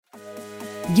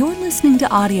You're listening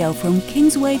to audio from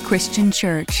Kingsway Christian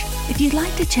Church. If you'd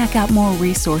like to check out more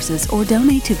resources or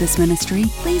donate to this ministry,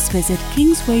 please visit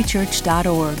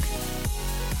kingswaychurch.org.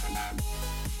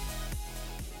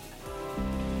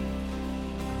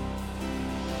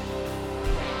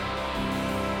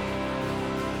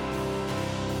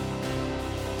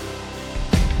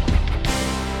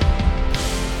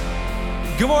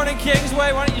 Good morning,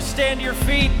 Kingsway. Why don't you stand to your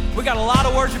feet? We got a lot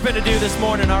of worshiping to do this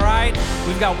morning, all right?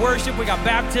 We've got worship, we got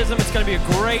baptism. It's going to be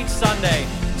a great Sunday.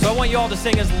 So I want you all to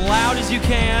sing as loud as you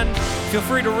can. Feel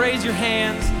free to raise your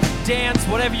hands, dance,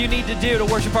 whatever you need to do to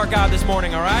worship our God this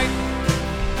morning, all right?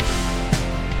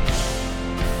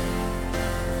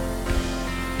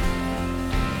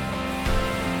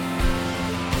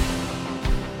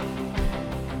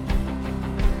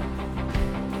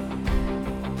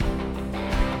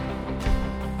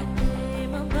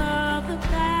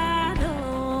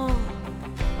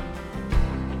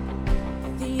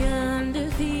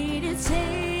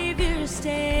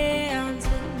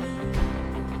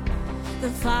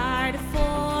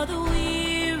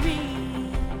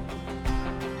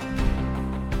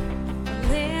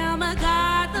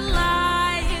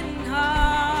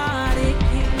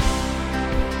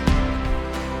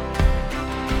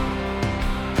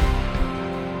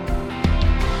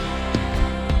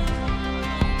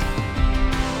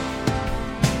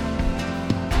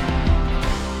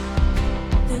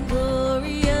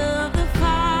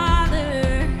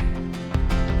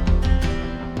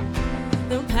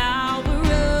 The power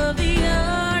of the earth.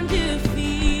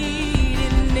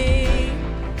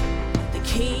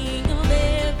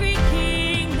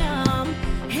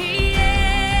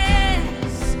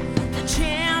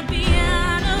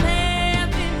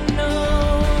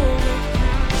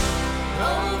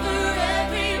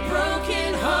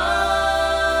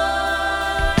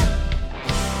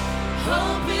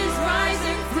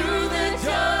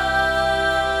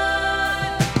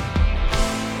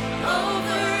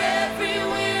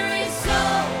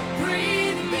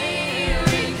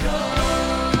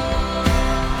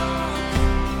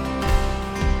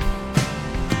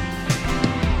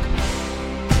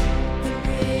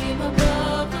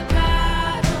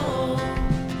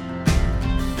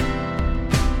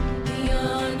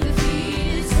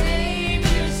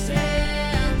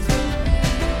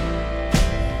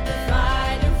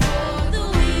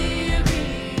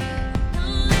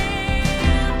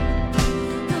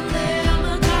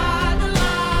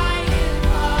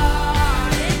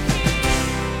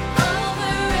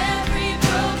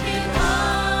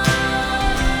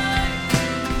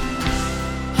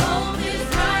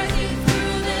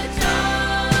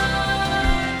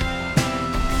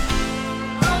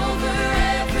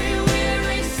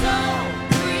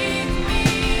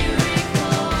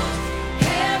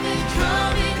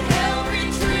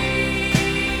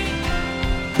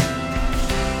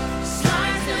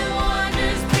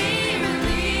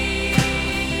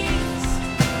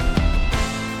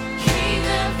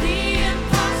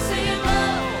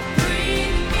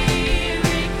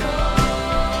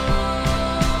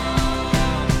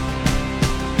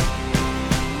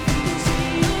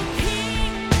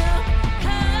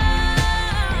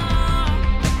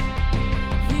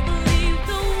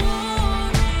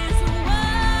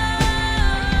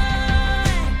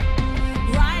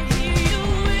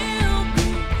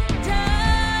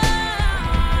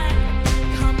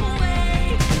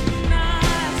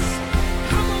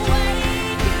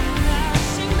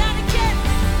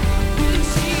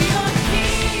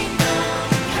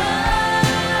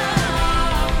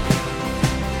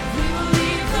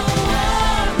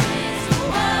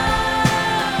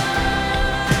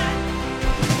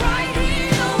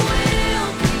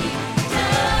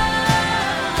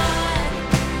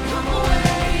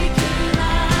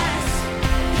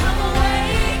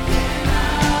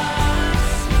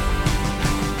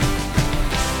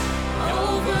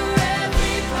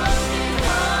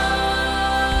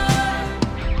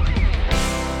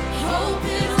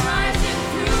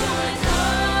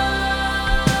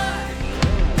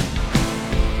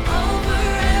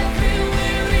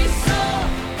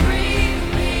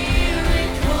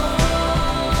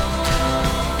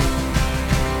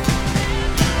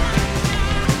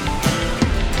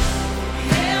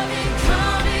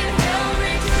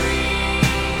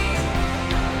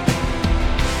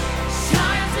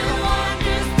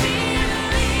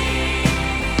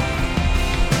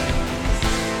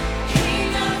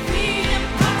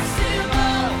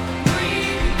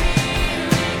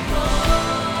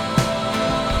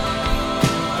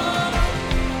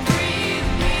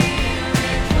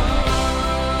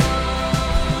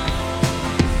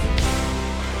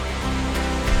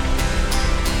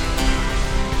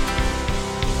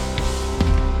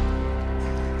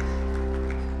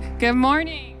 Good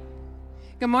morning.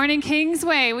 Good morning,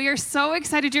 Kingsway. We are so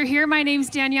excited you're here. My name's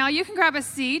Danielle. You can grab a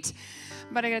seat,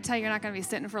 but I got to tell you, you're not going to be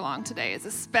sitting for long today. It's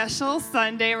a special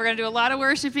Sunday. We're going to do a lot of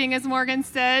worshiping, as Morgan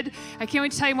said. I can't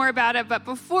wait to tell you more about it, but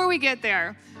before we get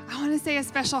there, I want to say a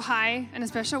special hi and a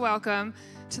special welcome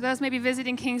to those maybe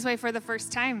visiting Kingsway for the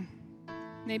first time.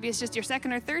 Maybe it's just your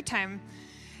second or third time.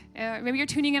 Maybe you're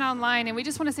tuning in online, and we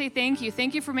just want to say thank you.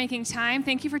 Thank you for making time.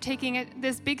 Thank you for taking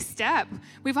this big step.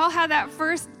 We've all had that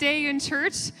first day in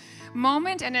church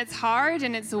moment, and it's hard,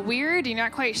 and it's weird. You're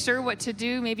not quite sure what to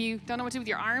do. Maybe you don't know what to do with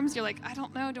your arms. You're like, I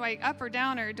don't know. Do I up or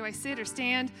down, or do I sit or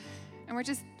stand? And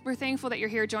we're thankful that you're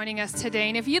here joining us today.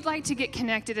 And if you'd like to get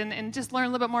connected and just learn a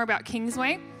little bit more about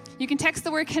Kingsway, you can text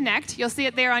the word CONNECT. You'll see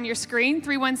it there on your screen,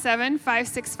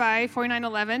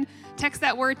 317-565-4911. Text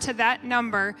that word to that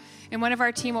number, and one of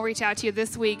our team will reach out to you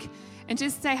this week and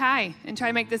just say hi and try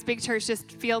to make this big church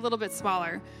just feel a little bit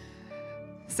smaller.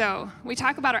 So we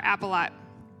talk about our app a lot.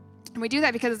 And we do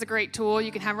that because it's a great tool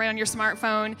you can have right on your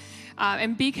smartphone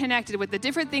and be connected with the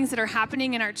different things that are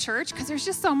happening in our church, because there's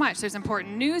just so much. There's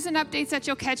important news and updates that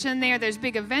you'll catch in there. There's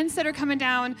big events that are coming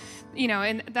down,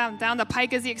 down the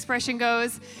pike, as the expression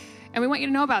goes. And we want you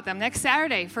to know about them. Next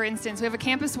Saturday, for instance, we have a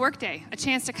campus work day, a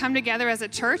chance to come together as a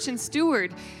church and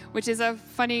steward, which is a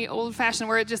funny old-fashioned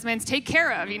word. It just means take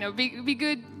care of, be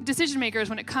good decision makers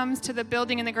when it comes to the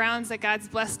building and the grounds that God's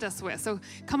blessed us with. So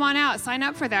come on out, sign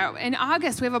up for that. In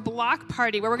August, we have a block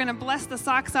party where we're going to bless the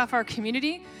socks off our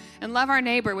community and love our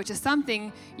neighbor, which is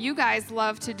something you guys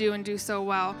love to do and do so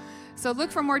well. So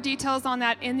look for more details on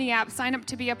that in the app. Sign up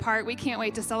to be a part. We can't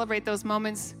wait to celebrate those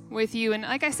moments with you. And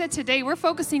like I said, today we're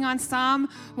focusing on Psalm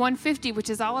 150,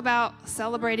 which is all about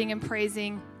celebrating and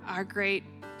praising our great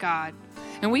God.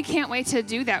 And we can't wait to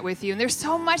do that with you. And there's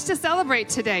so much to celebrate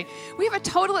today. We have a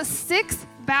total of 6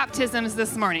 baptisms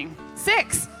this morning.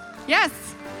 6. Yes.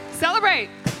 Celebrate.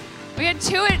 We had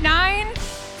 2 at 9,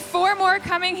 4 more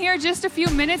coming here just a few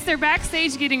minutes. They're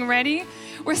backstage getting ready.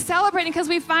 We're celebrating because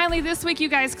we finally, this week, you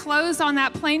guys, closed on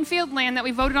that Plainfield land that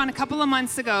we voted on a couple of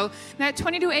months ago. That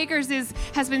 22 acres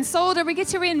has been sold, or we get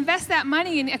to reinvest that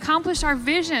money and accomplish our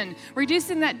vision,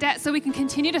 reducing that debt so we can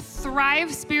continue to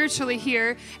thrive spiritually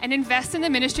here and invest in the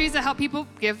ministries that help people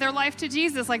give their life to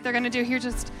Jesus, like they're going to do here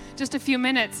just a few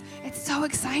minutes. It's so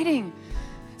exciting.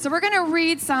 So we're going to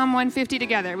read Psalm 150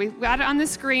 together. We've got it on the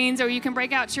screens, or you can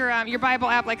break out your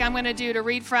Bible app like I'm going to do to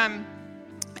read from.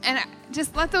 And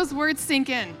just let those words sink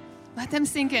in. Let them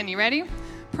sink in. You ready?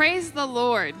 Praise the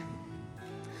Lord.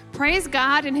 Praise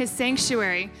God in his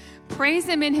sanctuary. Praise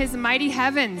him in his mighty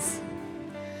heavens.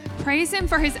 Praise him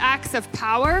for his acts of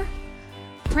power.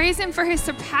 Praise him for his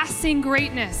surpassing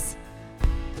greatness.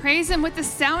 Praise him with the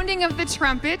sounding of the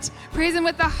trumpet. Praise him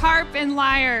with the harp and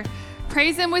lyre.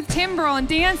 Praise him with timbrel and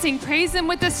dancing. Praise him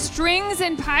with the strings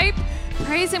and pipe.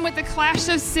 Praise him with the clash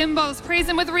of cymbals. Praise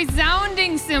him with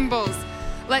resounding cymbals.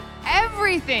 Let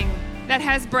everything that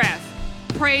has breath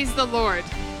praise the Lord.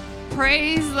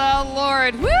 Praise the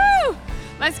Lord. Woo!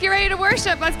 Let's get ready to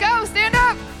worship. Let's go. Stand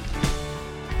up.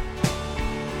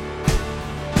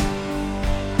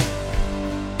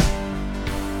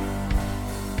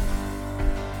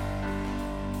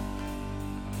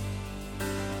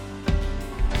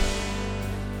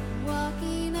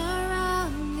 Walking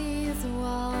around these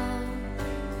walls,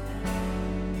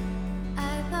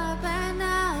 I thought by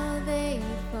now they'd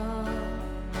fall,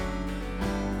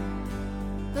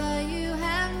 but you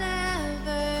have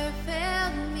never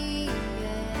failed me yet.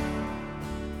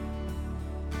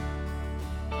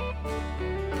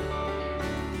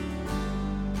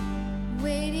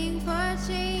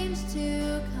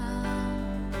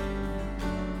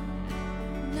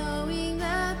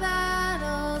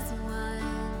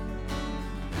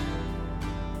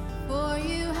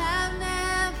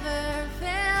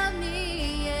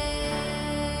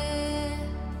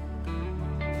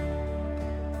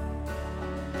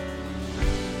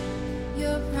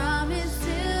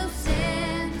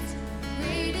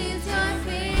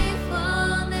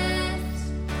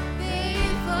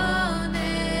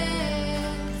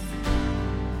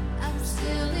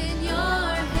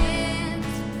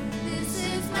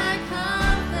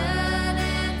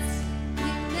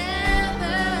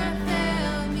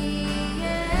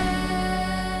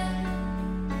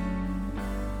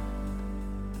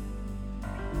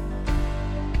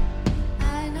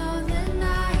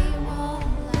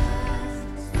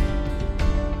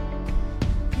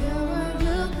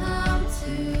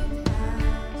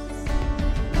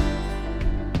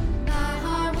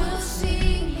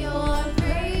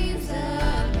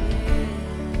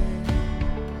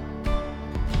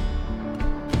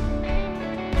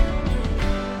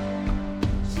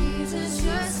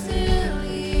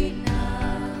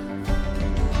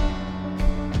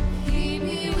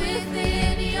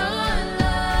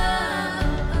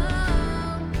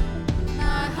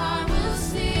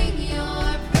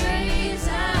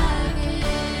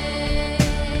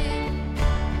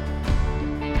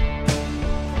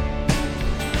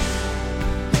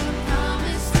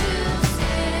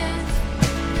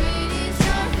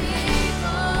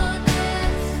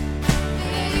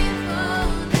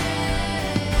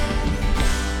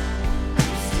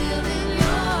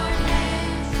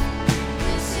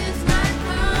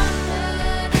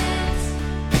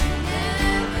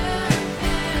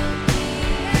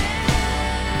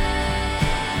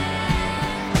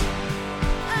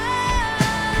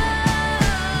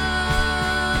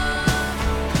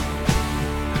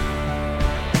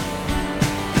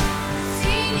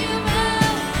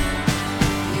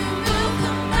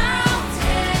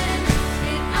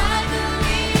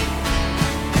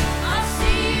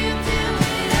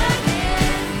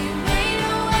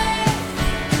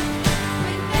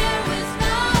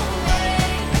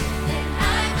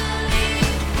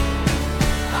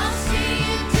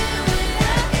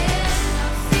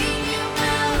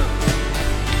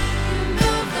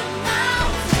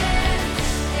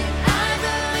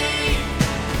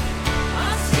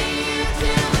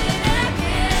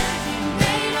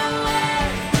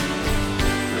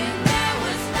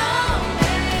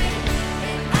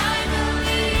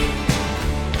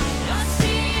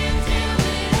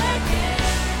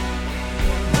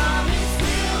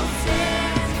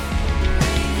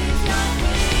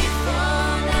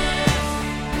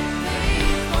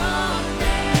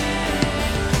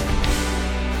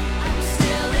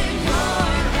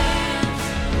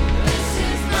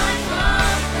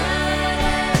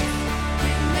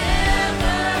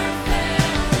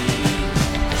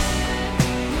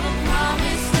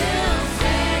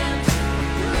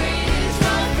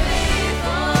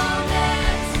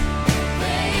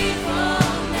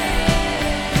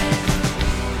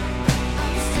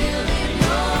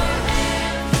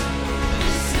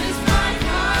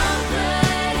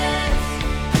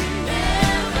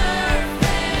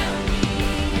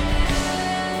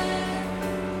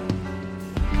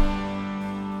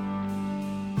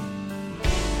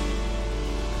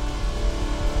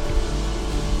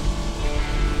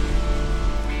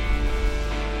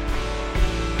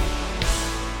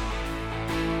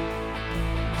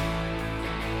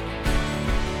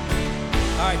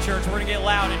 church. We're going to get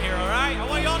loud in here, all right? I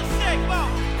want you all to sing. Come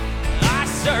on. I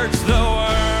searched the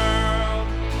world,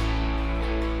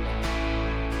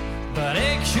 but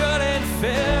it couldn't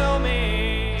fill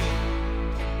me.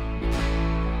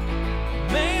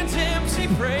 Man's empty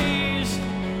praise,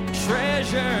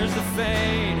 treasures that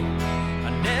fade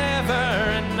are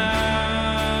never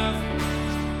enough.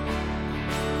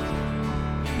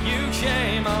 You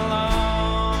came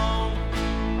along,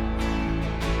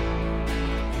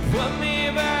 put me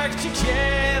back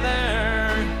together.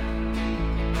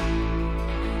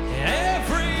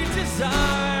 Every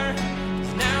desire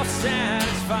is now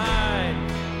satisfied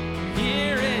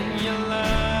here in your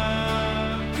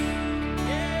love.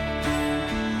 Yeah.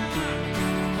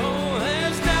 Oh,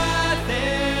 there's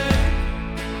nothing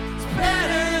that's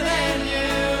better than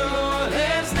you.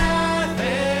 There's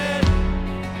nothing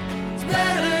that's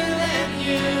better than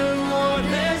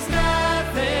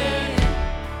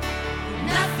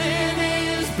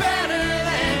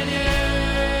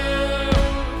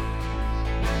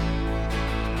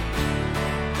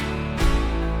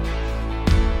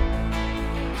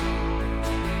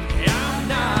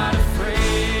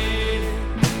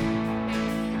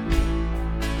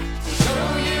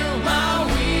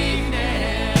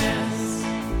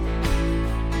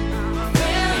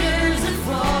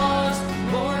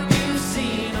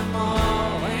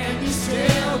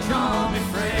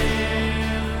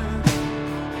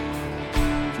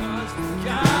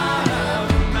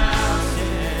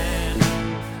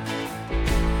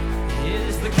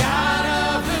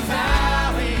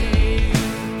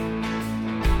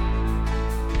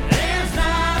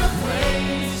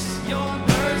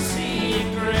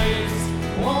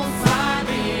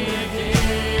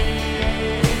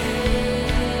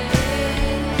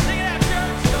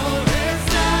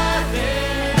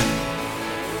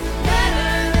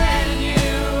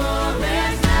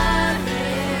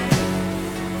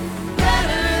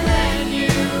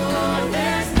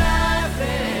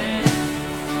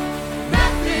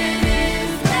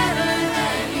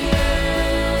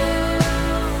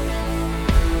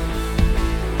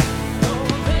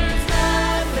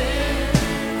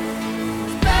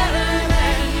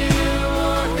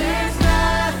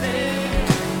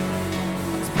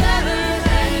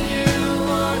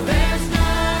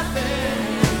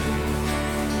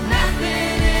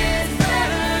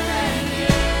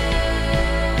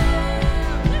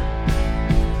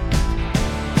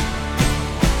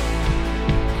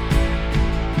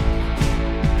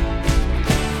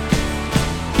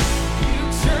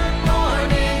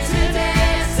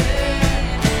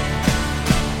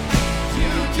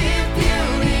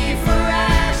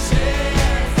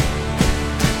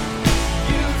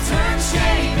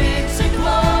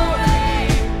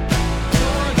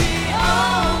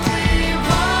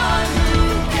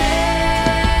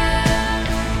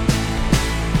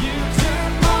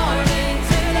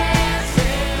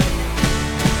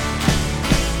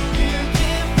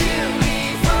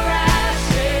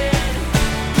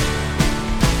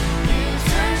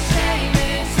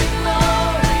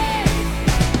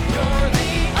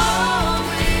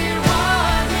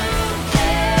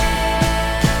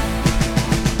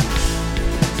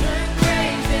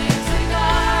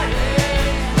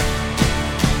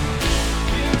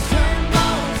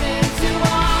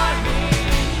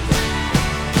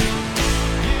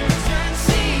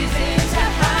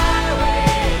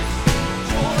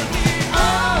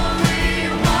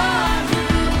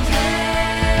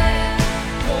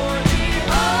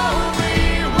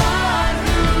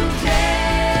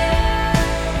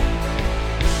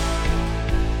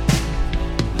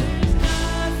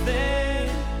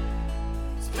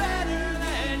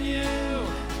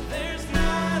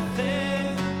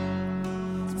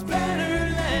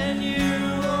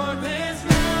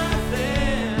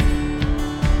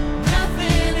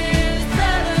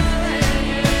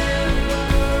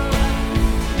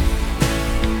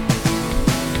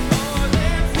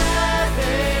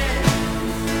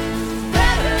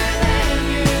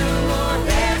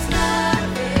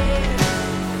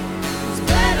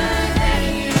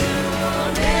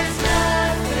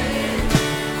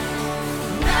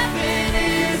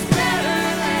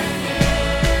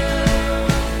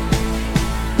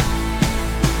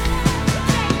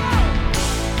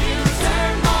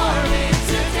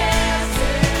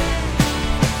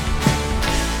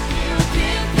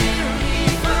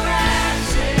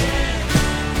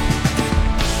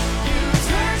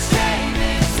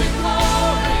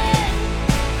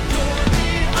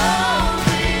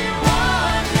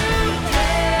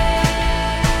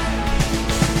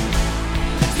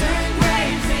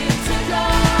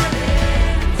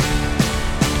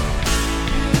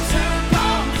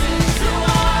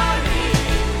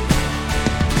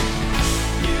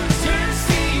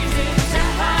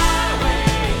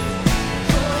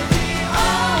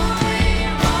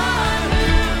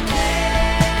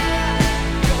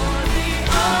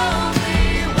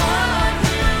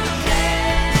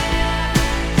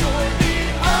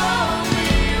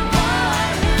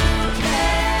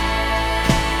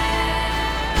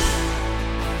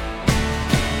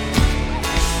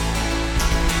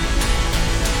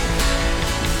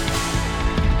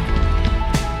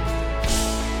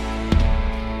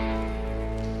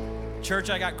Church,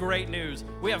 I got great news.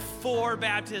 We have 4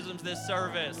 baptisms this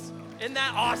service. Isn't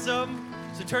that awesome?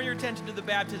 So turn your attention to the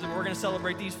baptism. We're going to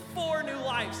celebrate these 4 new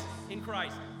lives in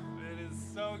Christ. It is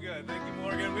so good. Thank you,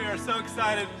 Morgan. We are so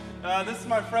excited. This is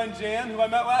my friend Jan, who I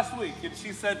met last week, and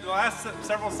she said the last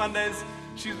several Sundays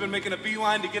she's been making a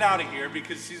beeline to get out of here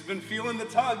because she's been feeling the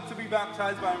tug to be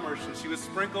baptized by immersion. She was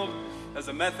sprinkled as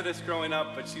a Methodist growing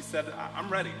up, but she said, I'm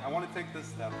ready. I want to take this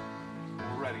step.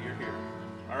 We're ready. You're here.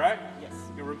 All right? Yes.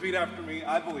 You repeat after me.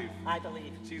 I believe. I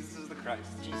believe. Jesus is the Christ.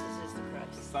 Jesus is the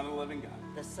Christ. The Son of the living God.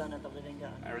 The Son of the living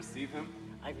God. I receive him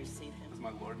I receive him as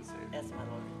my Lord and Savior. as my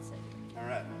Lord and Savior. All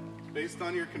right. Based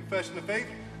on your confession of faith,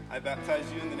 I baptize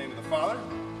you in the name of the Father,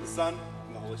 the Son,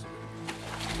 and the Holy Spirit.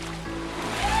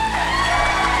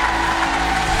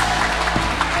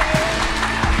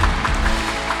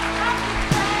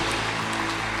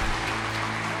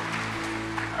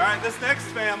 All right, this next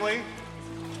family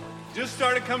just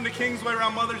started coming to Kingsway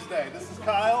around Mother's Day. This is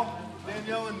Kyle,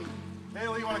 Danielle, and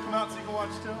Haley. You want to come out so you can watch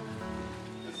too?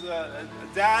 This is a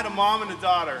dad, a mom, and a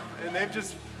daughter, and they've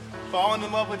just fallen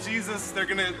in love with Jesus. They're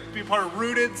going to be part of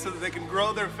Rooted so that they can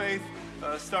grow their faith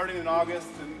starting in August,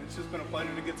 and it's just been a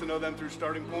pleasure to get to know them through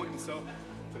Starting Point, and so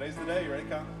today's the day. You ready,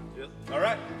 Kyle? Yep. All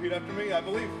right, repeat after me. I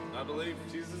believe. I believe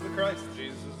Jesus is the Christ,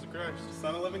 Jesus is the Christ,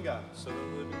 Son of the living God, Son of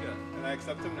the living God, and I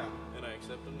accept him now and I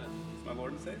accept him now as my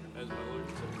Lord and Savior. as my Lord and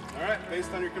Savior. All right,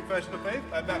 based on your confession of faith,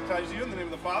 I baptize you in the name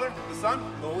of the Father, the Son,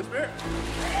 and the Holy Spirit.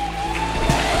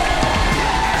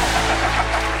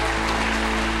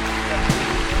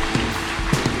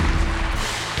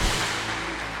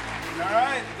 All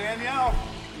right, Danielle,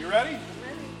 you ready? I'm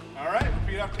ready. All right,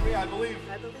 repeat after me. I believe.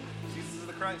 I believe Jesus is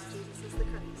the Christ, Jesus is the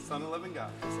Christ, Son of the living God,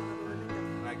 Son of the living God,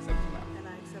 and I accept him now and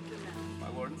I accept him now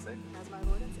as my Lord and Savior. as my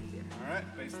Lord and Savior. All right,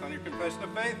 based on your confession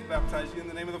of faith, I baptize you in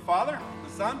the name of the Father, the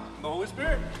Son, and the Holy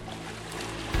Spirit.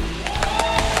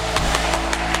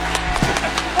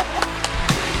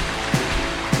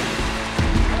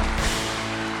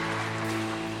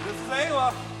 This is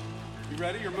Ayla. You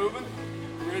ready? You're moving?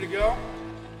 You ready to go?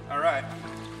 All right.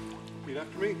 Repeat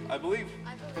after me. I believe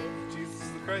I believe Jesus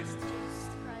is the Christ, Jesus is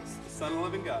the Christ, the Son of the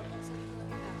living God, Son of the living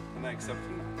God. and I accept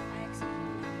him now I accept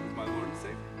him as my Lord and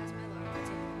Savior. as my Lord and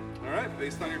Savior. All right,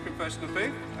 based on your confession of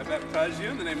faith, I baptize you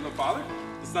in the name of the Father,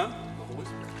 the Son, and the Holy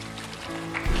Spirit.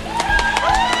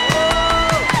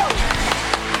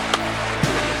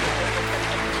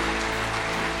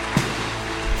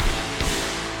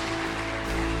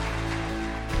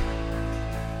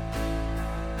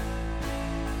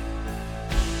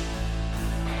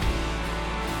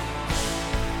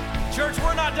 Church,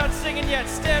 we're not done singing yet.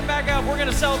 Stand back up. We're going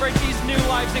to celebrate these new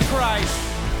lives in Christ.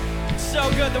 It's so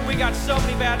good that we got so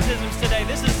many baptisms today.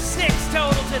 This is 6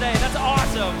 total today. That's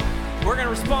awesome. We're going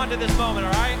to respond to this moment,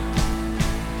 all right?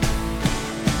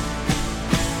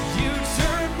 You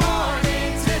turn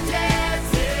mourning to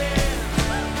dancing.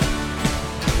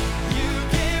 You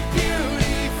give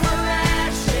beauty for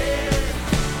ashes.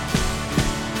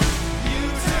 You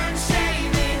turn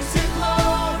shame into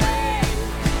glory.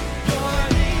 You're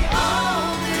the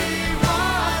only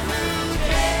one who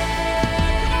cares.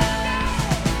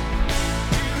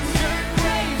 You turn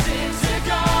graves into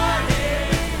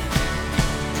gardens.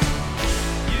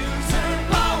 You turn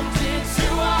bones into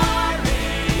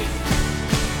armies.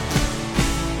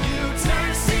 You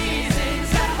turn seas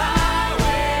into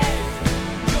highways.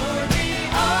 You're the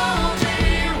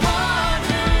only one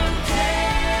who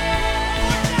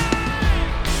cares.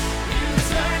 You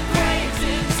turn graves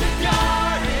into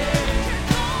gardens.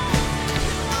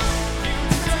 You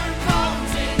turn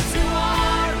bones into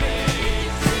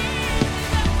armies.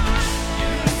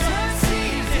 You turn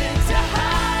seas into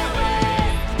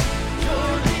highways.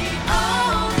 You're the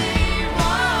only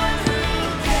one who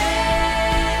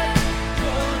cares.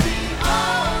 You're the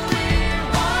only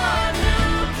one who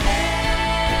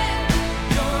cares.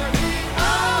 You're the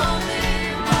only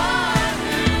one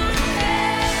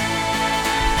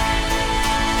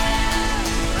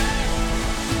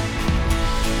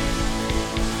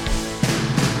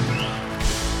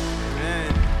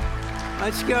Amen.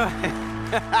 Let's go ahead.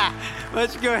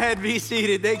 Let's go ahead and be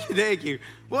seated. Thank you, thank you.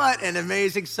 What an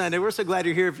amazing Sunday. We're so glad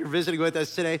you're here if you're visiting with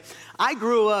us today. I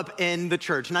grew up in the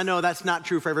church, and I know that's not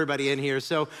true for everybody in here.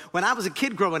 So when I was a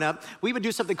kid growing up, we would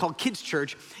do something called kids'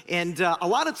 church, and a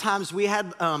lot of times we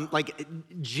had like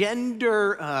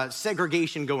gender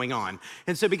segregation going on.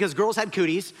 And so because girls had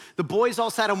cooties, the boys all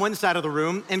sat on one side of the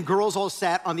room, and girls all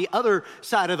sat on the other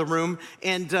side of the room.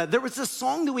 And there was this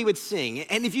song that we would sing.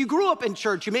 And if you grew up in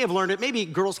church, you may have learned it. Maybe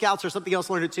Girl Scouts or something else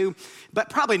learned it too, but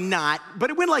probably not. But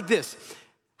it went like this.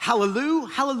 hallelujah,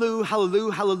 hallelujah,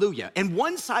 hallelujah, hallelujah. And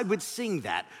one side would sing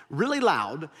that really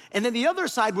loud, and then the other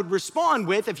side would respond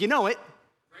with, if you know it,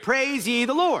 praise ye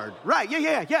the Lord. Right,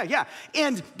 yeah.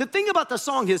 And the thing about the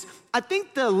song is, I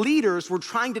think the leaders were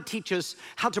trying to teach us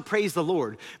how to praise the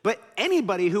Lord. But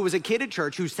anybody who was a kid at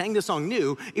church who sang the song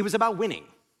knew it was about winning.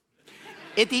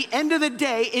 At the end of the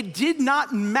day, it did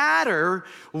not matter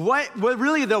what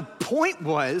really the point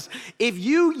was. If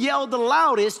you yelled the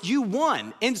loudest, you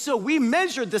won. And so we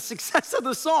measured the success of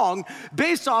the song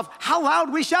based off how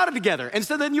loud we shouted together. And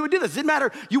so then you would do this. It didn't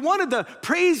matter. You wanted to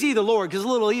praise ye the Lord because it's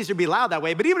a little easier to be loud that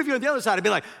way. But even if you're on the other side, it'd be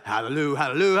like, hallelujah,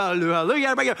 hallelujah, hallelujah, hallelujah.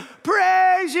 Everybody go,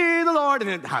 praise ye the Lord.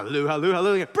 And then hallelujah, hallelujah,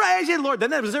 hallelujah. Praise ye the Lord.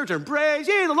 Then it was their turn. Praise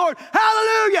ye the Lord.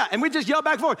 Hallelujah. And we just yell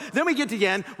back and forth. Then we get to the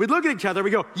end. We'd look at each other.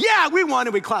 We go, yeah, we won.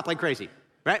 And we clap like crazy,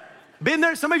 right? Been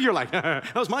there? Some of you are like,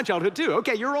 that was my childhood too.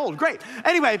 Okay, you're old, great.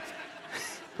 Anyway,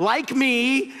 like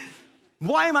me,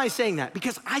 why am I saying that?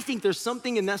 Because I think there's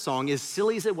something in that song, as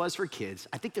silly as it was for kids,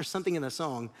 I think there's something in the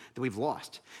song that we've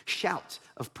lost. Shouts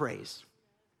of praise.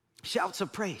 Shouts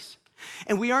of praise.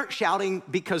 And we aren't shouting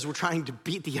because we're trying to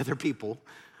beat the other people.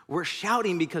 We're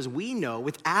shouting because we know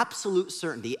with absolute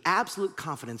certainty, absolute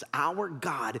confidence, our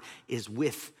God is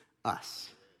with us.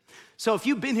 So if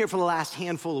you've been here for the last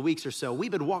handful of weeks or so,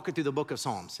 we've been walking through the book of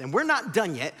Psalms, and we're not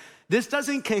done yet. This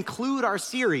doesn't conclude our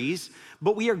series,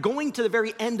 but we are going to the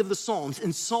very end of the Psalms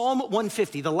in Psalm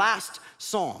 150, the last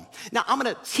Psalm. Now, I'm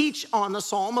gonna teach on the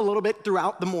Psalm a little bit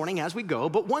throughout the morning as we go,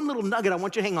 but one little nugget I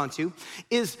want you to hang on to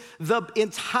is the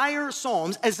entire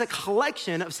Psalms as a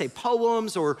collection of, say,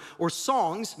 poems or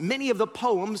songs. Many of the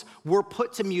poems were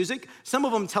put to music. Some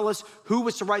of them tell us who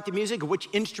was to write the music, which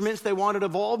instruments they wanted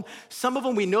involved. Some of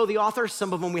them we know the author,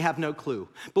 some of them we have no clue.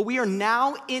 But we are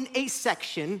now in a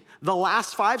section, the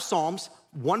last 5 Psalms,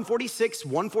 146,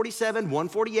 147,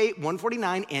 148,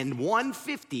 149, and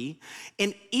 150.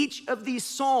 And each of these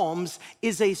Psalms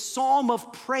is a psalm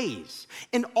of praise.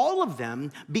 And all of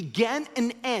them begin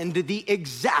and end the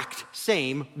exact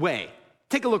same way.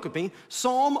 Take a look with me.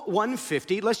 Psalm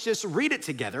 150, let's just read it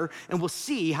together and we'll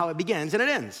see how it begins and it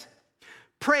ends.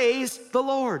 Praise the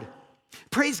Lord.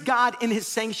 Praise God in his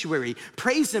sanctuary.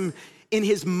 Praise him in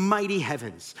his mighty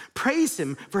heavens. Praise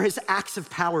him for his acts of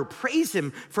power. Praise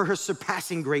him for his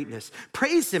surpassing greatness.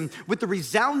 Praise him with the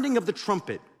sounding of the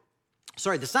trumpet.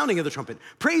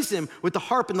 Praise him with the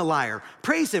harp and the lyre.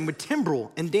 Praise him with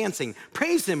timbrel and dancing.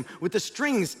 Praise him with the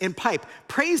strings and pipe.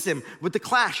 Praise him with the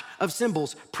clash of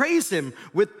cymbals. Praise him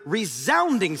with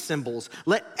resounding cymbals.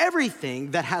 Let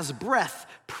everything that has breath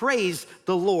praise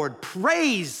the Lord.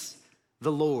 Praise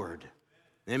the Lord.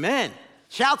 Amen.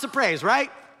 Shouts of praise,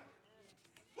 right?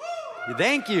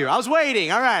 Thank you. I was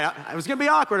waiting. All right. It was going to be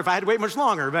awkward if I had to wait much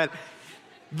longer, but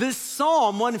this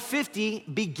Psalm 150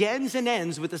 begins and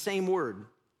ends with the same word.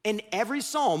 In every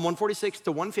Psalm, 146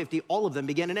 to 150, all of them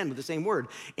begin and end with the same word.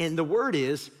 And the word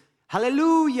is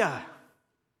hallelujah.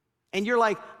 And you're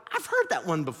like, I've heard that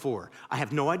one before. I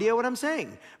have no idea what I'm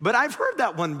saying, but I've heard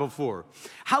that one before.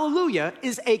 Hallelujah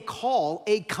is a call,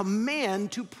 a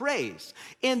command to praise.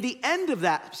 And the end of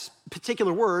that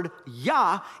particular word,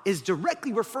 Yah, is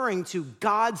directly referring to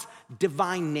God's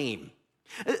divine name.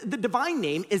 The divine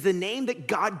name is the name that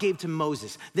God gave to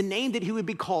Moses, the name that he would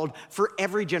be called for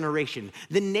every generation,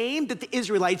 the name that the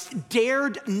Israelites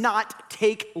dared not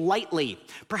take lightly.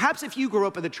 Perhaps if you grew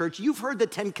up in the church, you've heard the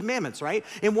 10 Commandments, right?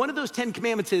 And one of those 10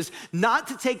 Commandments is not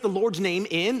to take the Lord's name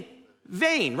in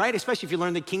vain, right? Especially if you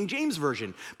learn the King James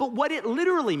Version. But what it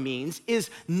literally means is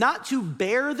not to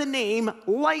bear the name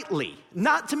lightly,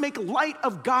 not to make light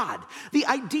of God. The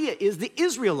idea is the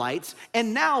Israelites,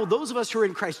 and now those of us who are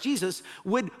in Christ Jesus,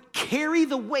 would carry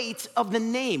the weight of the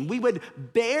name. We would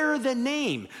bear the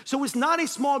name. So it's not a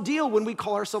small deal when we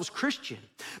call ourselves Christian.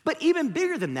 But even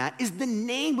bigger than that is the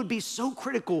name would be so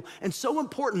critical and so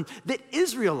important that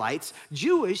Israelites,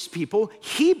 Jewish people,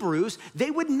 Hebrews, they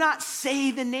would not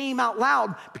say the name out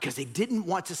loud because they didn't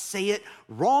want to say it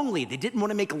wrongly. They didn't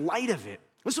want to make light of it.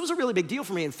 This was a really big deal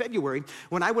for me in February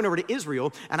when I went over to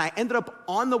Israel, and I ended up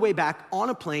on the way back on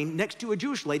a plane next to a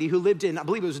Jewish lady who lived in, I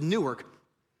believe it was Newark.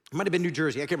 It might have been New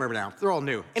Jersey, I can't remember now. They're all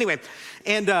new. Anyway,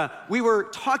 and we were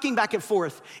talking back and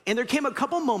forth, and there came a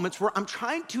couple moments where I'm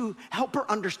trying to help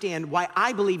her understand why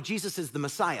I believe Jesus is the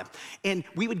Messiah. And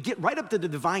we would get right up to the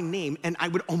divine name, and I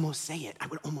would almost say it. I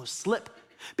would almost slip.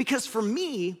 Because for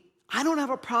me, I don't have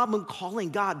a problem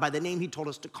calling God by the name he told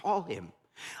us to call him.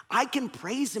 I can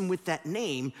praise him with that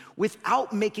name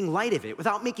without making light of it,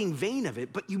 without making vain of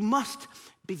it, but you must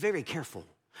be very careful.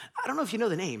 I don't know if you know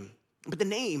the name, but the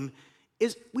name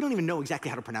is, we don't even know exactly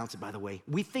how to pronounce it, by the way.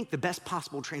 We think the best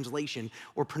possible translation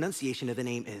or pronunciation of the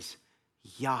name is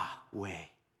Yahweh.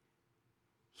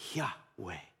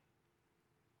 Yahweh.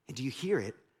 And do you hear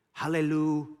it?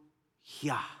 Hallelujah.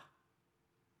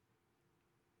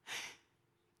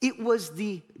 It was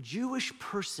the Jewish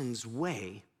person's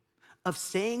way of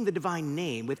saying the divine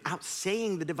name without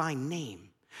saying the divine name,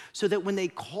 so that when they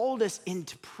called us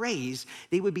into praise,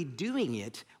 they would be doing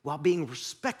it while being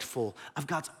respectful of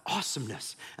God's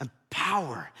awesomeness and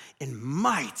power and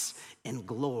might and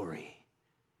glory.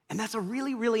 And that's a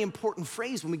really, really important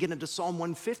phrase when we get into Psalm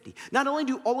 150. Not only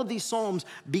do all of these Psalms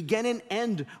begin and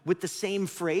end with the same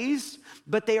phrase,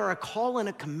 but they are a call and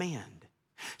a command.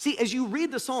 See, as you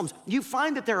read the Psalms, you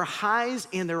find that there are highs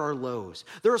and there are lows.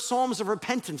 There are Psalms of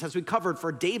repentance, as we covered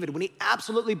for David when he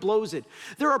absolutely blows it.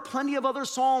 There are plenty of other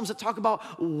Psalms that talk about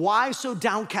why so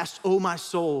downcast, O my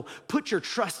soul? Put your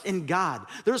trust in God.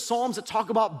 There are Psalms that talk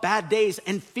about bad days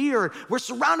and fear. We're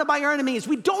surrounded by our enemies.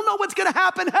 We don't know what's going to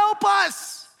happen. Help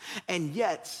us. And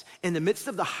yet, in the midst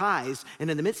of the highs and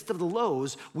in the midst of the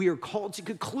lows, we are called to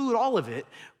conclude all of it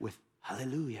with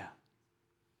hallelujah.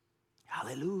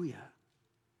 Hallelujah.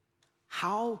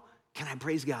 How can I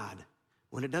praise God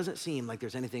when it doesn't seem like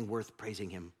there's anything worth praising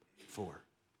him for?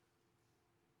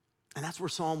 And that's where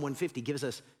Psalm 150 gives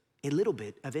us a little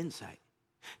bit of insight.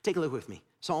 Take a look with me.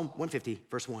 Psalm 150,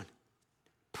 verse 1.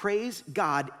 Praise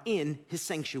God in his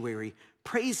sanctuary.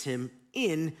 Praise him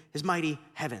in his mighty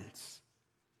heavens.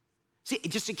 See,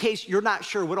 just in case you're not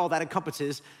sure what all that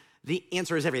encompasses, the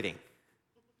answer is everything.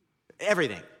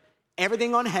 Everything.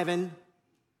 Everything on heaven,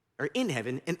 or in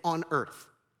heaven, and on earth.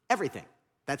 Everything.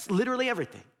 That's literally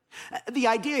everything. The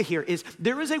idea here is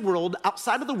there is a world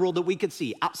outside of the world that we could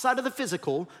see. Outside of the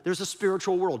physical, there's a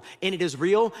spiritual world, and it is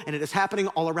real, and it is happening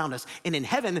all around us. And in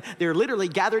heaven, they're literally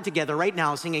gathered together right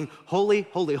now singing, holy,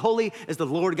 holy, holy is the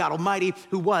Lord God Almighty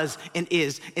who was and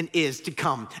is to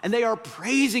come. And they are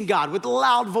praising God with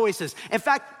loud voices. In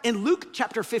fact, in Luke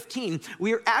chapter 15,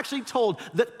 we are actually told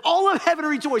that all of heaven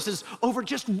rejoices over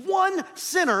just one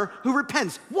sinner who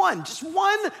repents. Just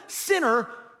one sinner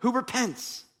who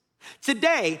repents.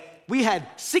 Today, we had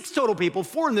 6 total people,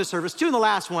 4 in this service, 2 in the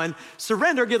last one,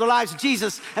 surrender, give their lives to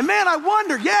Jesus. And man, I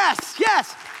wonder, yes,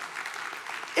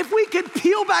 if we could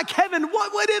peel back heaven,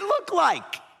 what would it look like?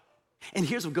 And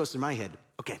here's what goes through my head.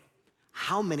 Okay,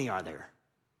 how many are there?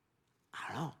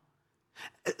 I don't know.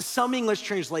 Some English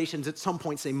translations at some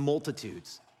point say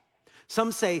multitudes.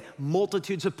 Some say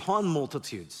multitudes upon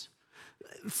multitudes.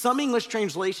 Some English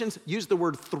translations use the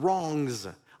word throngs.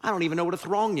 I don't even know what a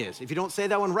throng is. If you don't say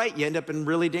that one right, you end up in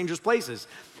really dangerous places.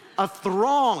 A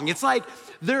throng, it's like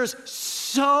there's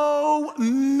so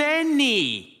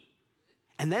many.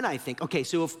 And then I think, okay,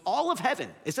 so if all of heaven,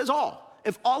 it says all,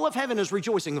 if all of heaven is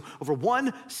rejoicing over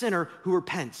one sinner who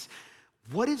repents,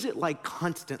 what is it like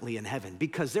constantly in heaven?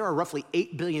 Because there are roughly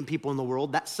 8 billion people in the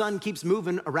world. That sun keeps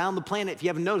moving around the planet. If you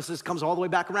haven't noticed, this comes all the way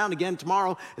back around again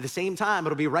tomorrow at the same time.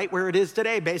 It'll be right where it is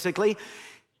today, basically.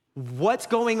 What's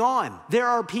going on? There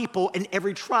are people in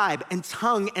every tribe and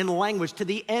tongue and language to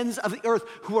the ends of the earth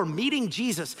who are meeting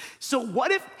Jesus. So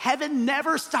what if heaven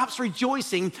never stops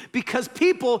rejoicing because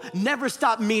people never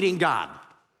stop meeting God?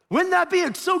 Wouldn't that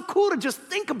be so cool to just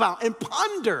think about and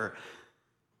ponder?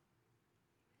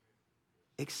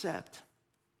 Except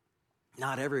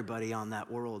not everybody on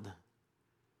that world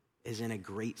is in a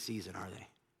great season, are they?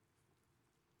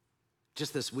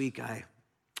 Just this week, I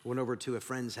went over to a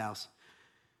friend's house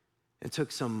and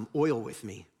took some oil with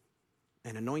me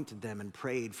and anointed them and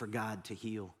prayed for God to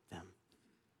heal them.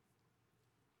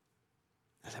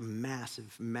 That's a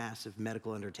massive, massive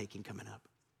medical undertaking coming up.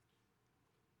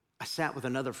 I sat with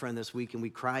another friend this week and we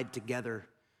cried together.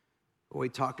 We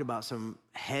talked about some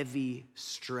heavy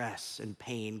stress and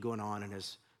pain going on in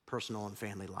his personal and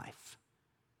family life.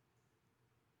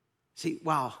 See,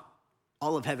 while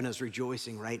all of heaven is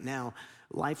rejoicing right now,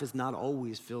 life is not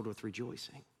always filled with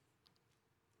rejoicing.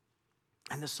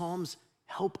 And the Psalms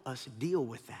help us deal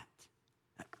with that.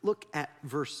 Look at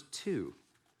verse 2.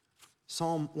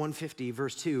 Psalm 150,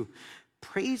 verse 2.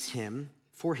 Praise him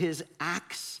for his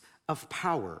acts of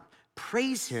power.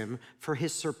 Praise him for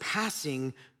his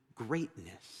surpassing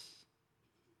greatness.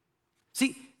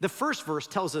 See, the first verse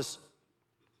tells us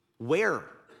where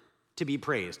to be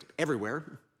praised,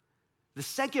 everywhere. The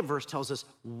second verse tells us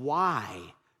why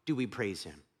do we praise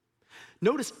him.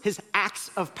 Notice his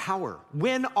acts of power.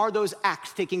 When are those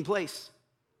acts taking place?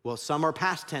 Well, some are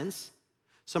past tense,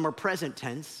 some are present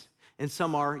tense, and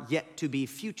some are yet to be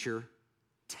future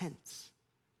tense.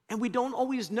 And we don't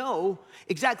always know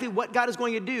exactly what God is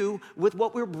going to do with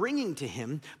what we're bringing to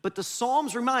him, but the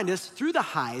Psalms remind us through the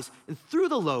highs and through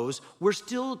the lows, we're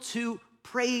still to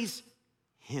praise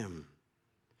him.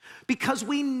 because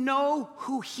we know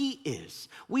who he is.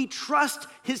 We trust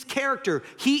his character.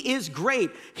 He is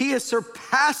great. He is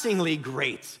surpassingly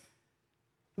great.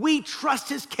 We trust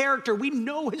his character. We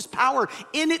know his power.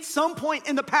 And at some point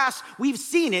in the past, we've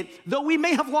seen it, though we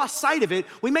may have lost sight of it.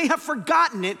 We may have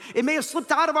forgotten it. It may have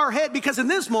slipped out of our head because in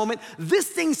this moment, this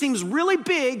thing seems really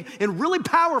big and really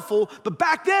powerful. But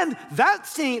back then, that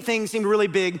thing seemed really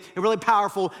big and really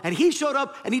powerful. And he showed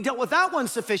up and he dealt with that one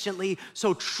sufficiently.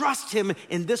 So trust him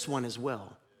in this one as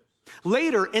well.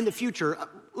 Later in the future,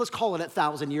 let's call it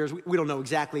 1,000 years, we don't know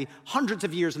exactly, hundreds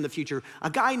of years in the future, a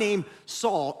guy named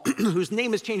Saul, whose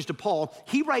name has changed to Paul,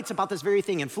 he writes about this very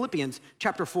thing in Philippians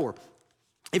chapter 4.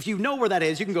 If you know where that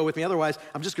is, you can go with me. Otherwise,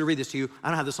 I'm just going to read this to you. I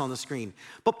don't have this on the screen.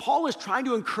 But Paul is trying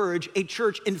to encourage a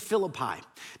church in Philippi.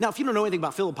 Now, if you don't know anything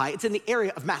about Philippi, it's in the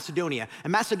area of Macedonia.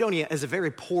 And Macedonia is a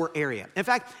very poor area. In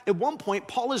fact, at one point,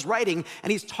 Paul is writing,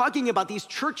 and he's talking about these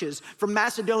churches from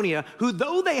Macedonia who,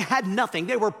 though they had nothing,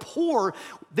 they were poor,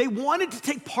 they wanted to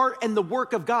take part in the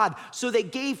work of God. So they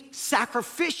gave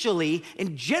sacrificially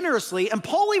and generously. And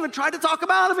Paul even tried to talk him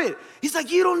out of it. He's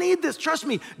like, you don't need this. Trust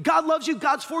me. God loves you.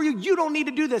 God's for you. You don't need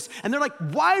to do this. And they're like,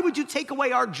 why would you take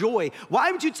away our joy?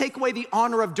 Why would you take away the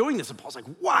honor of doing this? And Paul's like,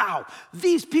 wow,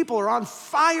 these people are on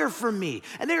fire for me.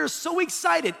 And they are so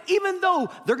excited, even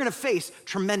though they're going to face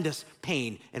tremendous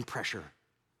pain and pressure.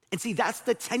 And see, that's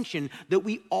the tension that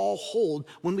we all hold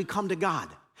when we come to God.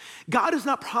 God is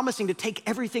not promising to take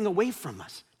everything away from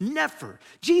us. Never.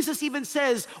 Jesus even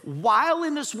says, while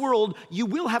in this world you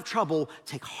will have trouble,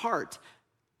 take heart.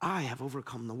 I have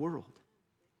overcome the world.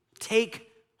 Take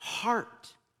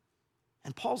heart.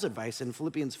 And Paul's advice in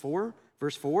Philippians 4,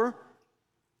 verse 4,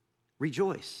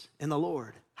 rejoice in the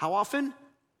Lord. How often?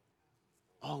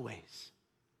 Always.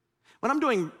 When I'm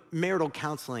doing marital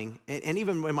counseling, and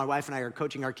even when my wife and I are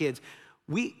coaching our kids,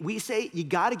 we say you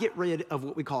gotta get rid of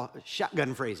what we call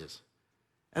shotgun phrases.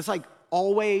 It's like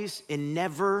always and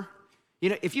never. You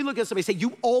know, if you look at somebody and say,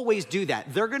 you always do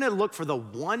that, they're gonna look for the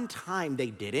one time they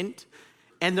didn't,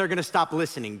 and they're gonna stop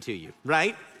listening to you,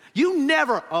 right? You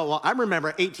never, oh, well, I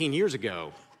remember 18 years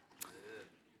ago.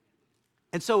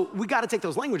 And so we got to take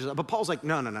those languages up. But Paul's like,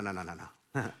 no.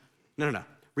 No.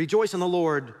 Rejoice in the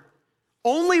Lord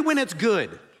only when it's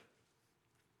good.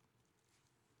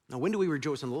 Now, when do we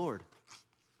rejoice in the Lord?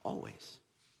 Always.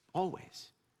 Always.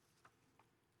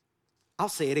 I'll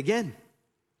say it again.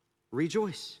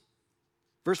 Rejoice.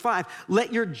 Verse 5,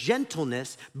 let your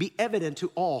gentleness be evident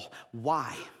to all.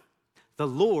 Why? The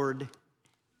Lord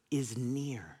is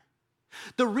near.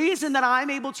 The reason that I'm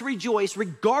able to rejoice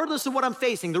regardless of what I'm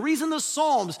facing, the reason the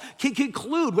Psalms can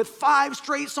conclude with 5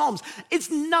 straight Psalms,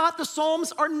 it's not, the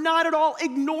Psalms are not at all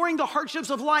ignoring the hardships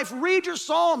of life. Read your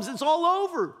Psalms, it's all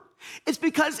over. It's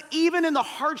because even in the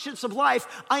hardships of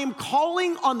life, I am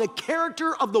calling on the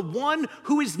character of the one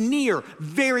who is near,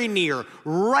 very near,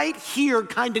 right here,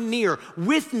 kind of near,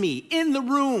 with me, in the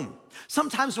room.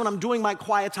 Sometimes when I'm doing my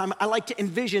quiet time, I like to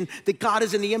envision that God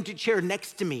is in the empty chair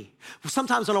next to me.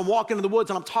 Sometimes when I'm walking in the woods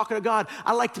and I'm talking to God,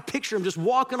 I like to picture him just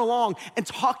walking along and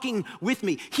talking with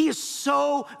me. He is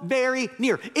so very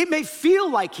near. It may feel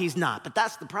like he's not, but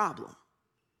that's the problem.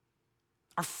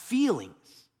 Our feelings.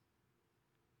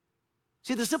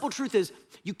 See, the simple truth is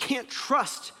you can't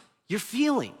trust your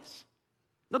feelings.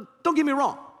 No, don't get me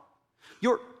wrong.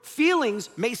 Your feelings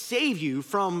may save you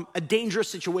from a dangerous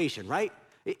situation, right?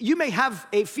 You may have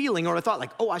a feeling or a thought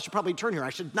like, oh, I should probably turn here. I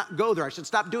should not go there. I should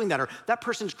stop doing that. Or that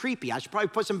person's creepy. I should probably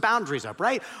put some boundaries up,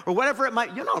 right? Or whatever it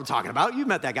might, you know what I'm talking about. You've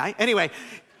met that guy. Anyway,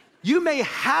 you may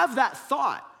have that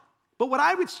thought. But what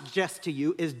I would suggest to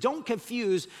you is don't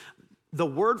confuse the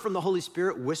word from the Holy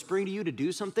Spirit whispering to you to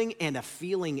do something and a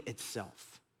feeling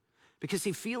itself. Because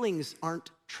see, feelings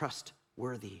aren't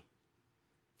trustworthy.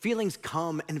 Feelings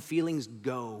come and feelings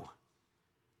go.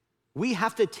 We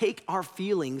have to take our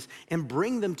feelings and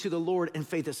bring them to the Lord in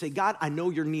faith and say, God, I know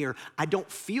you're near. I don't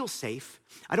feel safe.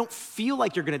 I don't feel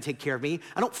like you're gonna take care of me.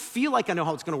 I don't feel like I know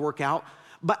how it's gonna work out,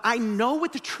 but I know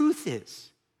what the truth is.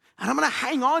 And I'm gonna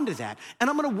hang on to that. And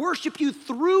I'm gonna worship you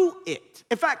through it.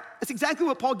 In fact, that's exactly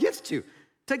what Paul gets to.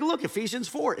 Take a look, Ephesians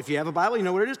 4. If you have a Bible, you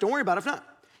know what it is. Don't worry about it if not.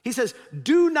 He says,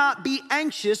 do not be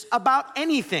anxious about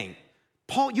anything.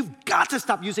 Paul, you've got to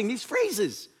stop using these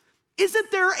phrases.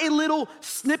 Isn't there a little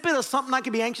snippet of something I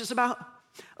could be anxious about?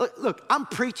 Look, I'm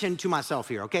preaching to myself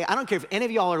here, okay? I don't care if any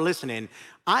of y'all are listening.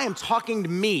 I am talking to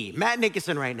me, Matt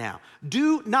Nickerson, right now.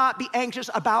 Do not be anxious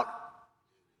about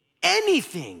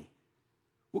anything.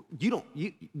 Well,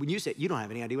 when you say, you don't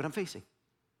have any idea what I'm facing.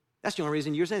 That's the only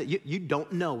reason you're saying that. You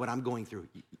don't know what I'm going through.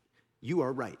 You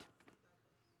are right.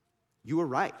 You are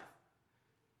right.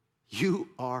 You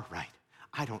are right.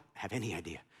 I don't have any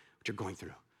idea what you're going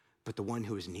through. but the one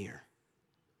who is near,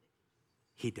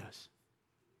 he does.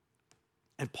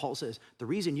 And Paul says, the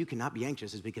reason you cannot be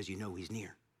anxious is because you know he's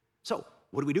near. So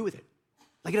what do we do with it?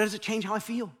 Like, it doesn't change how I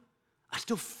feel. I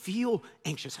still feel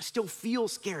anxious. I still feel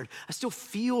scared. I still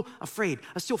feel afraid.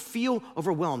 I still feel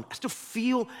overwhelmed. I still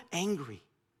feel angry.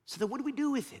 So then what do we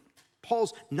do with it?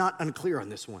 Paul's not unclear on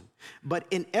this one. But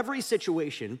in every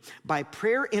situation, by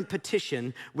prayer and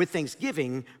petition with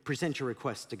thanksgiving, present your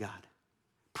requests to God.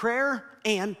 Prayer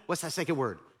and, what's that second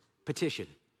word? Petition.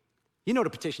 You know what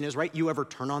a petition is, right? You ever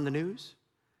turn on the news?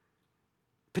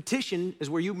 Petition is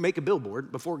where you make a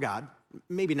billboard before God,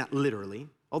 maybe not literally,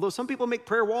 although some people make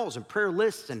prayer walls and prayer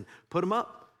lists and put them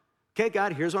up. Okay,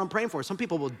 God, here's what I'm praying for. Some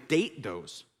people will date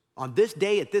those. On this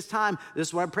day, at this time, this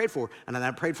is what I prayed for. And then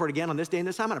I prayed for it again on this day and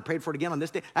this time, and I prayed for it again on this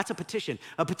day. That's a petition.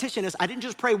 A petition is, I didn't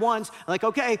just pray once, like,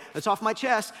 okay, it's off my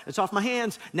chest, it's off my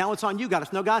hands, now it's on you, God.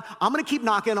 No, God, I'm gonna keep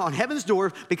knocking on heaven's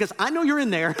door because I know you're in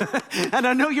there, and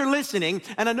I know you're listening,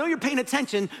 and I know you're paying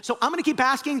attention, so I'm gonna keep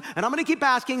asking, and I'm gonna keep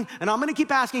asking, and I'm gonna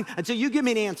keep asking until you give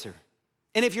me an answer.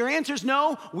 And if your answer's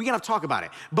no, we're gonna have to talk about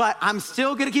it. But I'm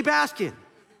still gonna keep asking.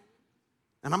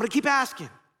 And I'm gonna keep asking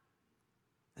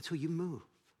until you move.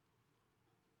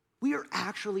 We are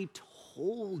actually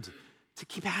told to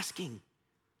keep asking.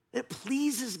 It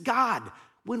pleases God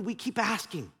when we keep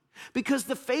asking. Because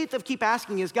the faith of keep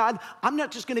asking is, God, I'm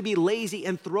not just gonna be lazy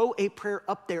and throw a prayer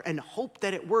up there and hope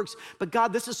that it works, but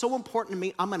God, this is so important to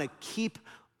me, I'm gonna keep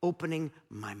opening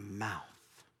my mouth.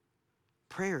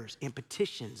 Prayers and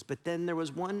petitions, but then there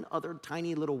was one other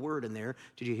tiny little word in there.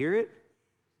 Did you hear it?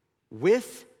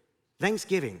 With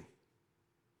thanksgiving,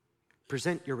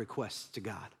 present your requests to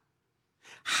God.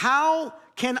 How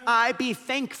can I be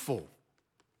thankful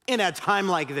in a time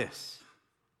like this?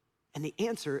 And the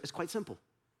answer is quite simple.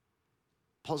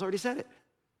 Paul's already said it.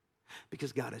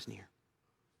 Because God is near.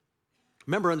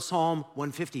 Remember in Psalm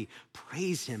 150,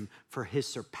 praise him for his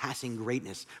surpassing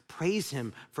greatness. Praise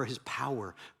him for his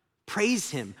power. Praise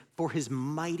him for his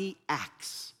mighty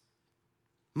acts.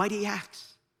 Mighty acts.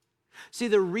 See,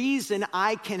 the reason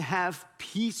I can have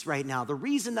peace right now, the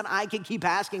reason that I can keep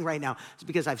asking right now is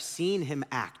because I've seen him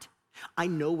act. I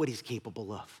know what he's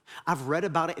capable of. I've read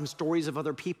about it in stories of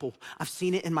other people. I've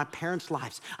seen it in my parents'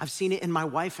 lives. I've seen it in my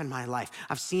wife and my life.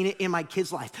 I've seen it in my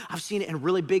kids' life. I've seen it in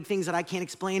really big things that I can't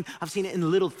explain. I've seen it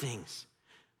in little things,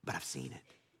 but I've seen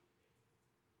it.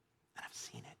 And I've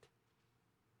seen it.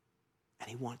 And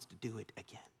he wants to do it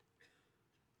again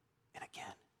and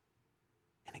again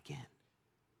and again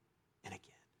and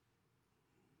again.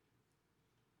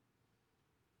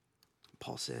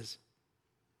 Paul says,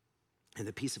 and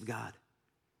the peace of God,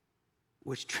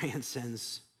 which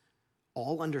transcends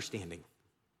all understanding,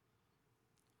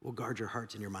 will guard your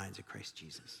hearts and your minds in Christ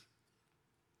Jesus.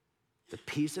 The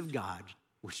peace of God,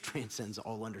 which transcends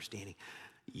all understanding.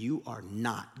 You are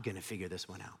not gonna figure this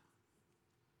one out.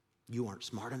 You aren't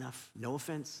smart enough, no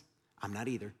offense, I'm not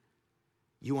either.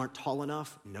 You aren't tall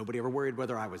enough, nobody ever worried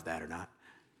whether I was that or not.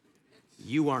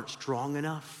 You aren't strong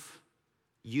enough,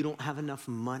 you don't have enough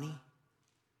money.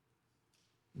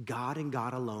 God and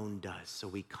God alone does. So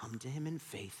we come to him in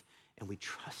faith and we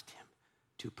trust him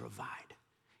to provide.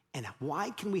 And why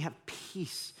can we have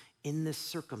peace in this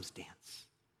circumstance?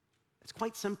 It's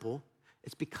quite simple.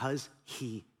 It's because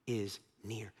he is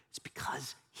near. It's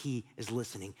because he is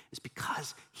listening. It's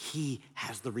because he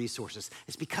has the resources.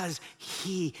 It's because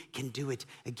he can do it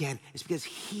again. It's because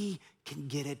he can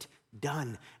get it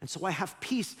done. And so I have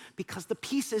peace because the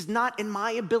peace is not in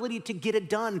my ability to get it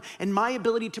done and my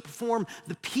ability to perform.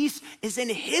 The peace is in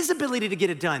his ability to get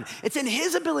it done. It's in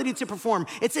his ability to perform.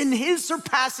 It's in his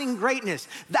surpassing greatness.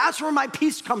 That's where my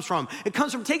peace comes from. It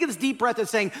comes from taking this deep breath and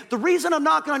saying, the reason I'm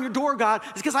knocking on your door, God,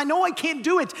 is because I know I can't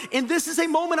do it. And this is a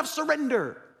moment of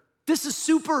surrender. This is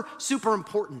super, super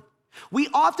important. We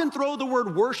often throw the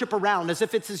word worship around as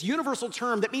if it's this universal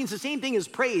term that means the same thing as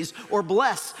praise or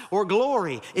bless or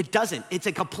glory. It doesn't. It's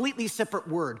a completely separate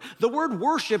word. The word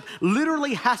worship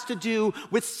literally has to do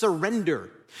with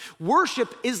surrender.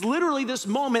 Worship is literally this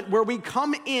moment where we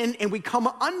come in and we come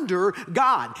under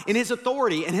God in his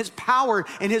authority and his power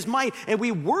and his might, and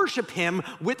we worship him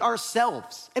with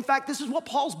ourselves. In fact, this is what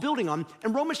Paul's building on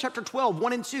in Romans chapter 12,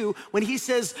 1 and 2, when he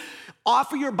says,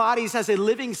 offer your bodies as a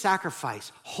living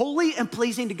sacrifice, holy and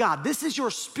pleasing to God. This is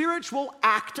your spiritual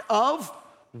act of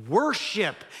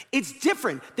worship. It's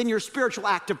different than your spiritual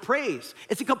act of praise.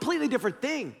 It's a completely different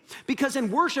thing because in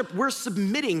worship, we're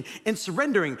submitting and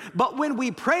surrendering. But when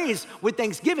we praise with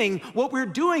thanksgiving, what we're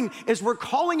doing is we're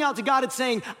calling out to God and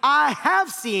saying, I have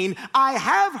seen, I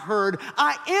have heard,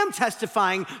 I am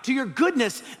testifying to your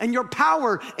goodness and your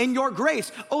power and your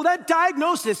grace. Oh, that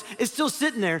diagnosis is still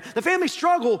sitting there. The family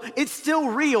struggle, it's still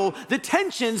real. The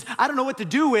tensions, I don't know what to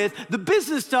do with. The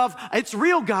business stuff, it's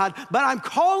real, God, but I'm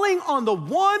calling on the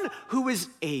one who is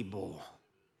able.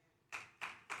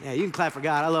 Yeah, you can clap for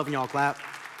God. I love when y'all clap.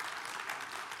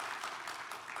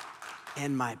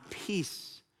 And my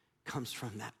peace comes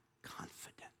from that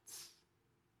confidence.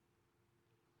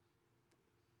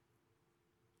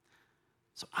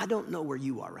 So I don't know where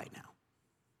you are right now.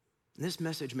 And this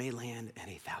message may land in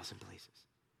 1,000 places.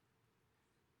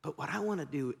 But what I want to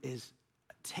do is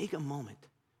take a moment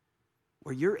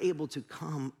where you're able to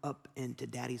come up into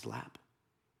Daddy's lap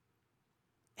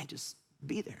and just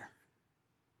be there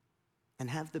and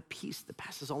have the peace that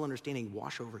passes all understanding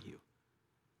wash over you.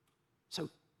 So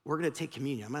we're going to take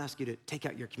communion. I'm going to ask you to take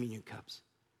out your communion cups.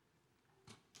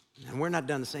 And we're not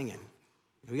done singing.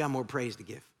 We got more praise to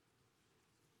give.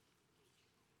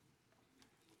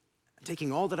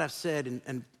 Taking all that I've said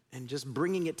and just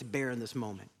bringing it to bear in this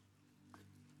moment.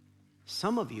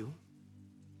 Some of you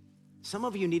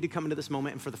need to come into this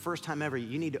moment, and for the first time ever,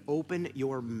 you need to open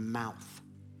your mouth.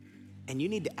 And you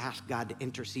need to ask God to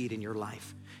intercede in your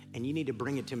life. And you need to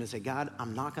bring it to him and say, God,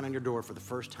 I'm knocking on your door for the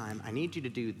first time. I need you to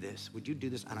do this. Would you do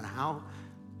this? I don't know how.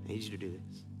 I need you to do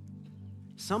this.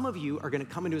 Some of you are going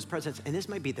to come into his presence, and this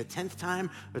might be the 10th time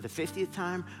or the 50th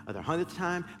time or the 100th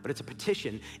time, but it's a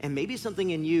petition. And maybe something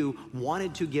in you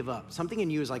wanted to give up. Something in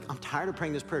you is like, I'm tired of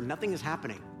praying this prayer. Nothing is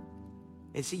happening.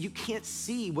 And see, you can't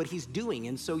see what he's doing,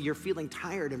 and so you're feeling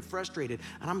tired and frustrated.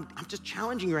 And I'm just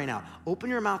challenging you right now. Open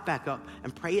your mouth back up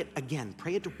and pray it again.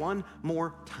 Pray it one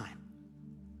more time.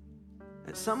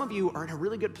 And some of you are in a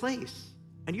really good place,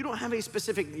 and you don't have a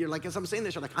specific, you're like, as I'm saying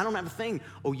this, you're like, I don't have a thing.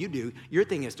 Oh, you do. Your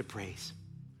thing is to praise,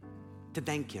 to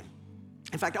thank him.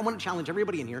 In fact, I want to challenge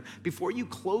everybody in here, before you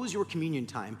close your communion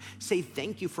time, say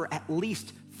thank you for at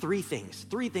least three things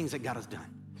that God has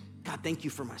done. God, thank you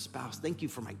for my spouse. Thank you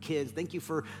for my kids. Thank you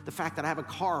for the fact that I have a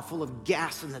car full of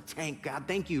gas in the tank. God,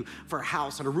 thank you for a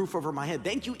house and a roof over my head.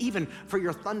 Thank you even for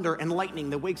your thunder and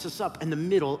lightning that wakes us up in the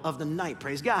middle of the night.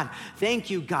 Praise God. Thank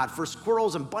you, God, for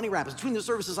squirrels and bunny rabbits. Between the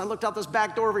services, I looked out this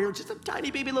back door over here, just a tiny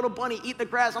baby little bunny eating the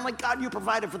grass. I'm like, God, you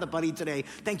provided for the bunny today.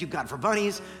 Thank you, God, for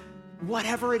bunnies.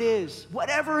 Whatever it is,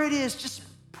 just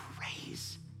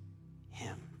praise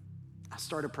him. I'll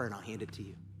start a prayer and I'll hand it to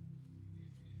you.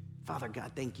 Father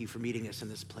God, thank you for meeting us in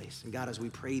this place. And God, as we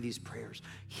pray these prayers,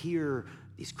 hear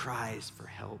these cries for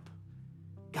help.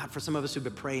 God, for some of us who've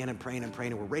been praying and praying and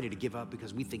praying and we're ready to give up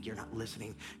because we think you're not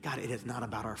listening. God, it is not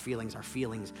about our feelings. Our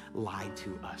feelings lie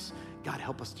to us. God,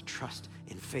 help us to trust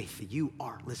in faith that you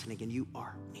are listening and you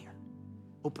are near.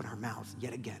 Open our mouths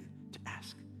yet again to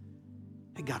ask.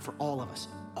 And God, for all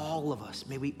of us,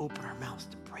 may we open our mouths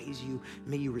to praise you.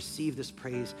 May you receive this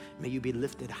praise. May you be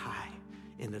lifted high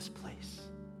in this place.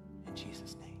 In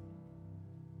Jesus' name.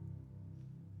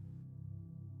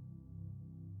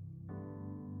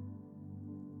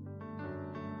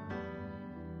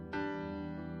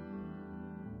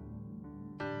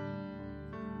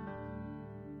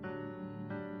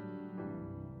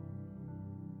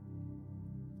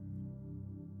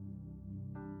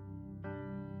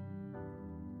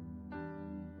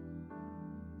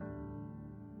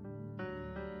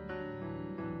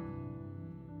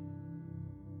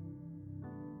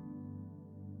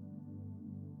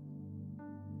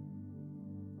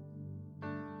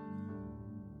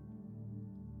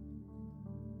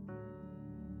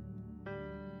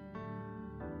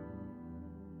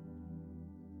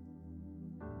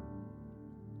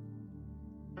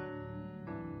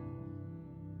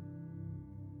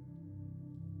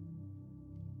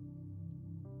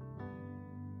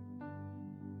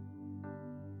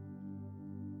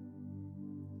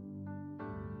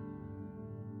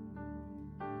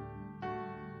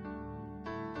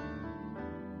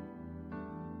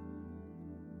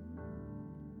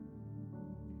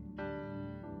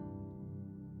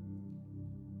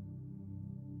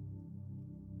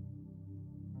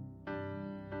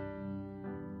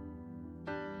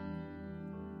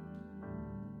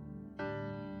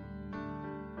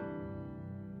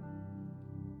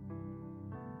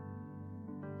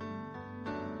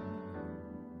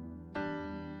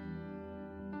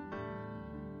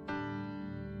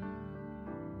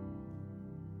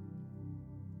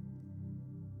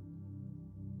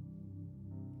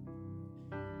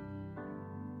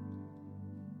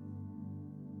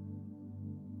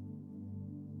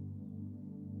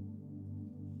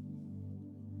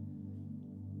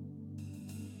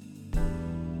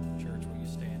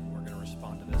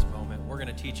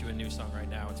 going to teach you a new song right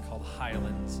now. It's called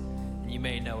Highlands. And you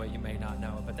may know it, you may not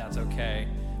know it, but that's okay.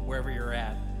 Wherever you're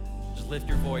at, just lift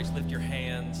your voice, lift your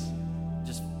hands.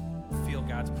 Just feel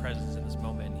God's presence in this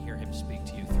moment and hear him speak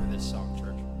to you through this song,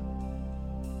 church.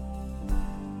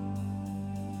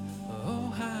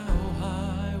 Oh, how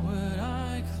high would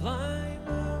I climb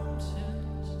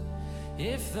mountains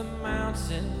if the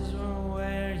mountains were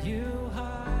where you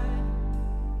hide?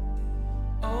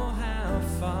 Oh, how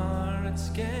far I'd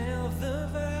scale the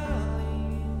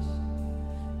valleys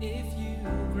if you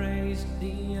grazed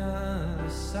the other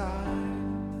side.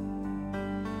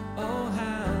 Oh,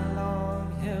 how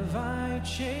long have I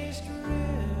chased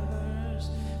rivers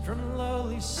from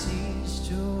lowly seas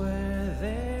to where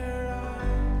there are,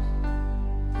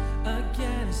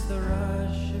 against the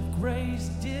rush of grace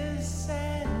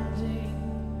descending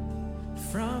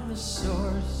from the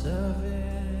source of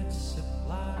its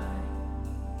supply.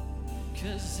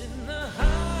 'Cause in the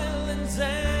highlands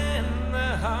and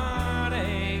the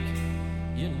heartache,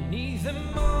 you're neither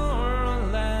more or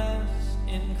less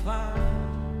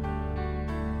inclined.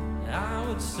 I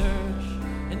would search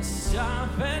and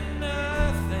stop at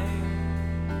nothing.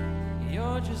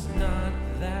 You're just not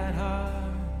that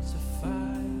hard to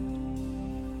find.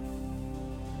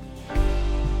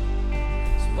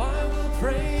 So I will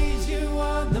praise you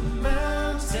on the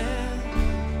mountain.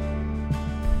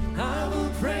 I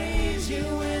will praise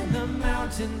you in the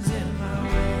mountains in my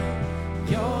way.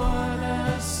 You're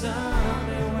the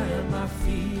summit where my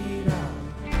feet are.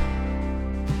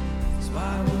 So I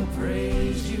will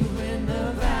praise you in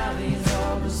the valleys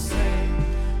all the same.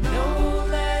 No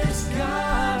less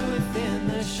God within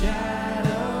the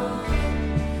shadow.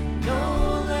 No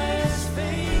less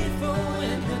faithful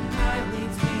when the night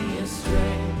leads me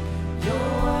astray.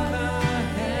 You're the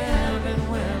heaven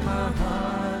where my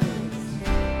heart is.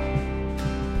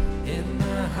 In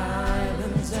the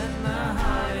highlands and the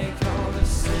heartache all the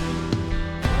same.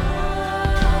 Oh,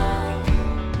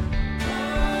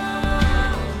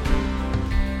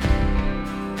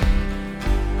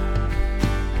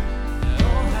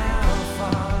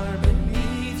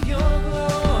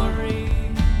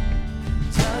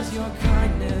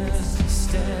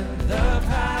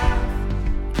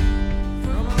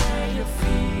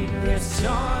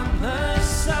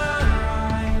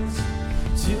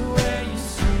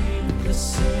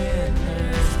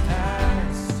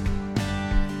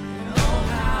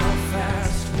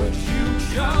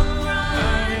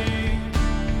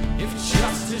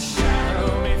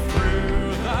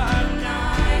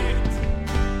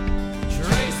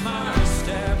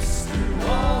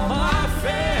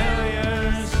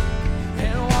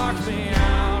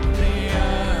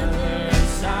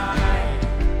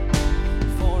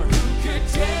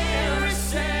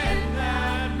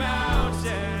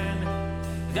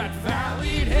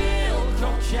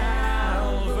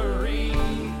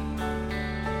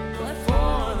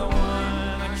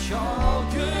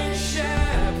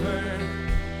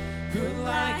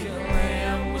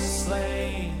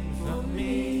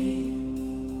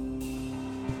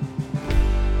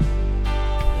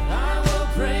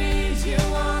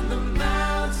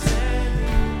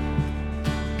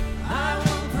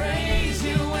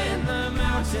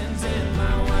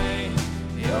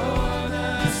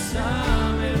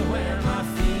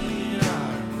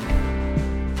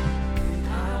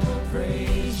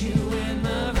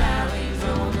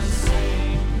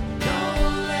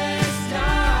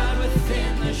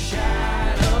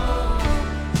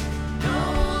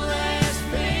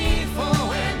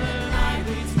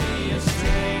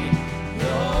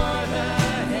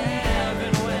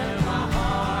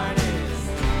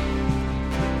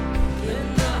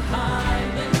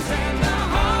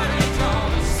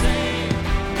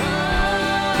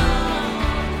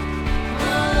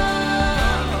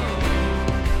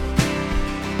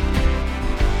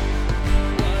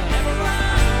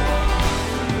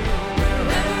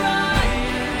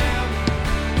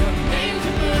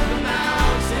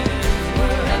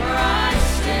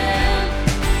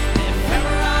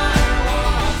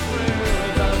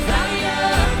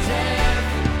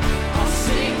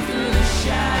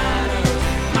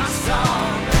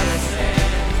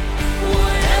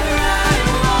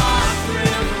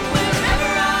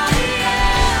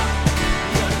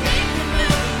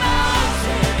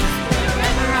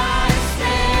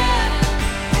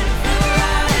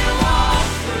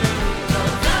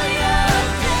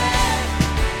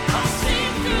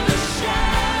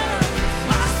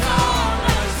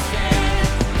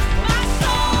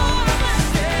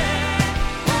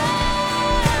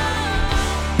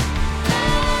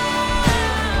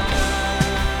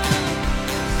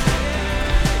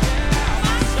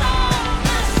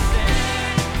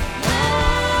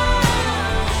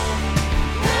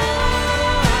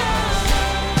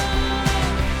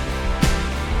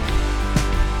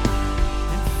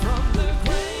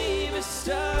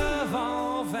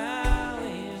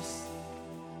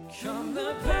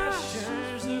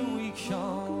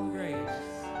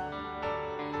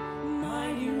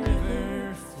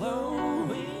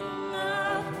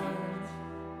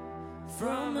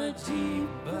 from a deep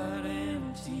but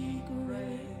empty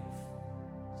grave.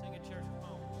 Sing it, church, come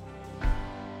on.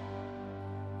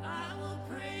 I will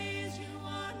praise you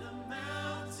on the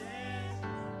mountain.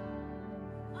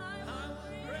 I will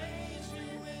praise you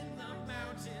in the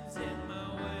mountains in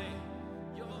my way.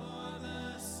 You're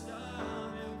the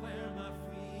summit where my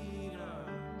feet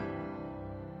are.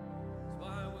 So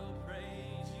I will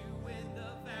praise you in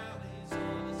the valleys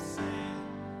all the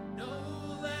same. No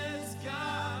less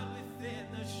God within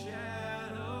the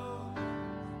shadow.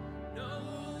 No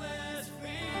less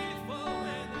faithful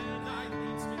when the night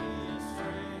leads me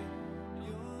astray.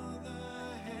 You're the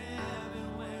heaven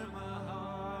where my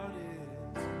heart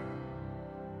is.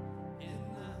 In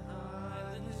the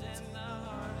highlands and the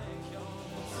heartache, you're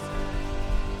the same.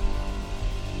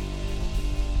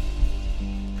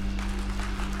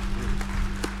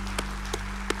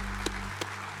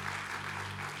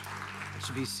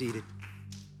 Should be seated.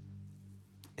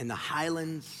 In the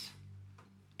highlands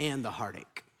and the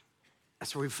heartache.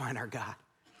 That's where we find our God.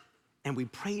 And we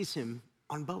praise him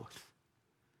on both.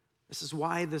 This is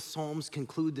why the Psalms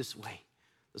conclude this way.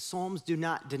 The Psalms do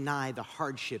not deny the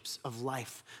hardships of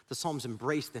life. The Psalms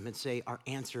embrace them and say our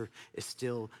answer is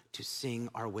still to sing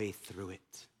our way through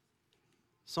it.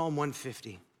 Psalm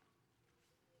 150.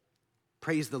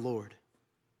 Praise the Lord.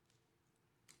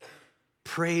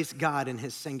 Praise God in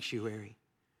his sanctuary.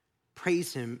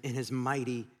 Praise him in his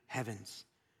mighty heavens.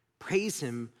 Praise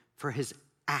him for his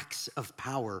acts of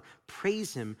power.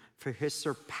 Praise him for his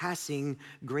surpassing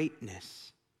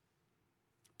greatness.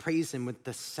 Praise him with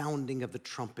the sounding of the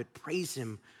trumpet. Praise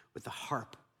him with the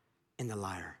harp and the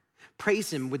lyre.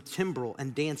 Praise him with timbrel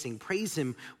and dancing. Praise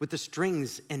him with the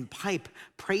strings and pipe.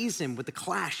 Praise him with the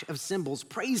clash of cymbals.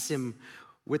 Praise him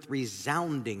with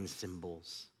resounding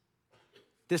cymbals.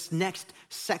 This next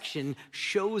section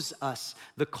shows us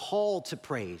the call to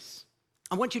praise.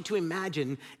 I want you to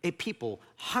imagine a people,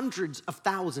 hundreds of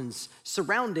thousands,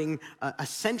 surrounding a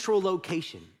central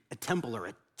location, a temple or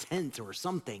a tent or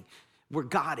something where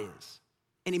God is.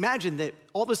 And imagine that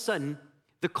all of a sudden,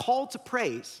 the call to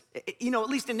praise, at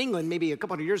least in England, maybe a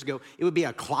couple hundred years ago, it would be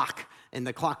a clock, and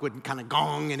the clock would kind of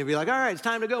gong, and it'd be like, all right, it's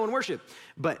time to go and worship.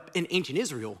 But in ancient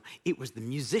Israel, it was the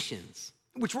musicians,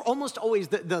 which were almost always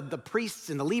the priests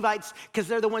and the Levites, because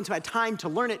they're the ones who had time to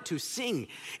learn it, to sing.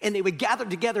 And they would gather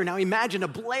together. Now imagine a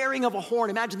blaring of a horn.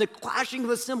 Imagine the clashing of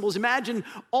the cymbals. Imagine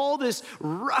all this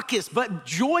ruckus, but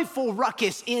joyful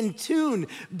ruckus in tune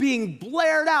being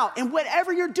blared out. And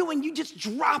whatever you're doing, you just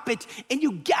drop it and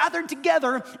you gather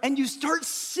together and you start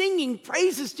singing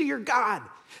praises to your God.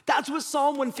 That's what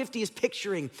Psalm 150 is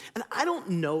picturing. And I don't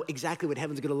know exactly what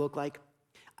heaven's gonna look like.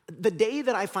 The day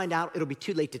that I find out, it'll be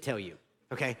too late to tell you.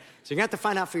 Okay, so you're gonna have to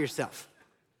find out for yourself.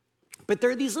 But there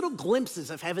are these little glimpses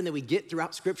of heaven that we get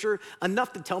throughout Scripture,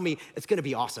 enough to tell me it's gonna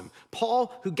be awesome.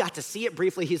 Paul, who got to see it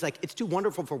briefly, he's like, it's too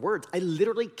wonderful for words. I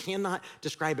literally cannot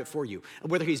describe it for you.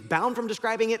 Whether he's bound from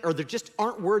describing it or there just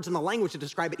aren't words in the language to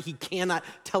describe it, he cannot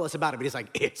tell us about it. But he's like,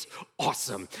 it's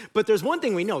awesome. But there's one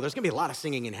thing we know, there's gonna be a lot of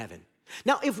singing in heaven.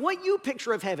 Now, if what you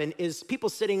picture of heaven is people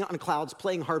sitting on clouds,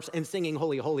 playing harps, and singing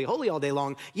holy, holy, holy all day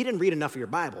long, you didn't read enough of your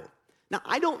Bible. Now,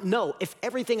 I don't know if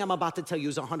everything I'm about to tell you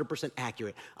is 100%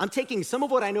 accurate. I'm taking some of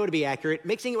what I know to be accurate,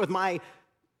 mixing it with my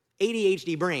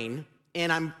ADHD brain, and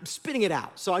I'm spitting it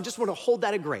out. So I just want to hold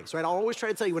that at grace, right? I'll always try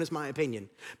to tell you when it's my opinion.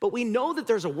 But we know that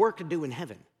there's a work to do in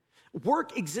heaven.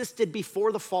 Work existed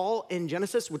before the fall in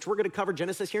Genesis, which we're going to cover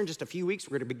Genesis here in just a few weeks.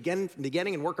 We're going to begin from the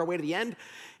beginning and work our way to the end.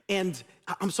 And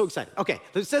I'm so excited. Okay,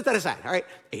 let's set that aside, all right?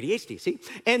 ADHD, see?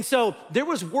 And so there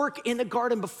was work in the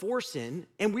garden before sin,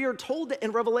 and we are told that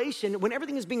in Revelation, when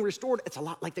everything is being restored, it's a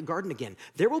lot like the garden again.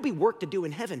 There will be work to do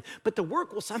in heaven, but the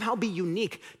work will somehow be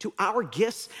unique to our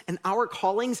gifts and our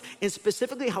callings, and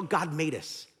specifically how God made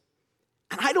us.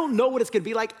 And I don't know what it's gonna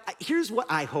be like. Here's what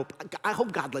I hope. I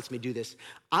hope God lets me do this.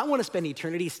 I wanna spend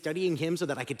eternity studying him so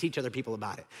that I can teach other people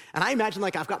about it. And I imagine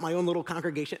like I've got my own little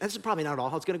congregation. This is probably not all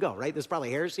how it's gonna go, right? This is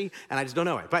probably heresy, and I just don't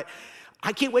know it. But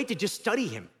I can't wait to just study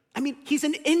him. I mean, he's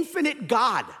an infinite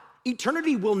God.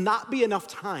 Eternity will not be enough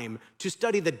time to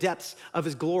study the depths of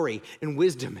his glory and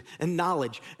wisdom and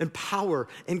knowledge and power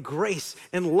and grace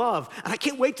and love. And I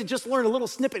can't wait to just learn a little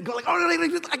snippet and go like,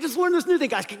 oh, I just learned this new thing,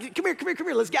 guys. Come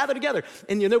here. Let's gather together.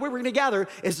 And you know where we're gonna gather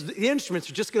is the instruments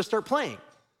are just gonna start playing.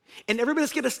 And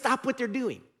everybody's gonna stop what they're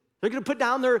doing. They're gonna put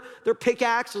down their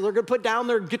pickaxe, or they're gonna put down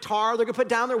their guitar, they're gonna put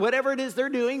down their whatever it is they're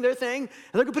doing, their thing, and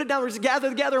they're gonna put it down. We're just gather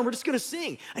together and we're just gonna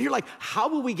sing. And you're like, how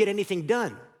will we get anything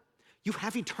done? You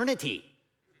have eternity.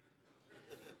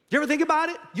 You ever think about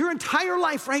it? Your entire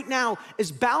life right now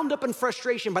is bound up in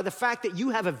frustration by the fact that you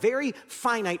have a very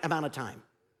finite amount of time.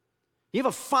 You have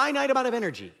a finite amount of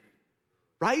energy,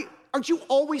 right? Aren't you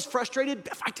always frustrated?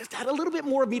 If I just had a little bit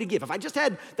more of me to give, if I just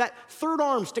had that third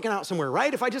arm sticking out somewhere,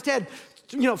 right? If I just had,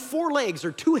 4 legs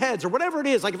or 2 heads or whatever it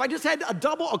is, like if I just had a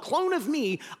clone of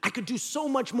me, I could do so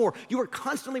much more. You are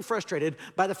constantly frustrated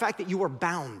by the fact that you are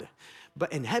bound.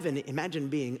 But in heaven, imagine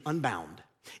being unbound.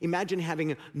 Imagine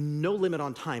having no limit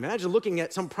on time. Imagine looking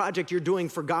at some project you're doing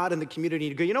for God and the community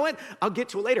and you go, you know what? I'll get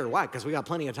to it later. Why? Because we got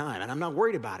plenty of time and I'm not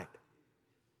worried about it.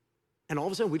 And all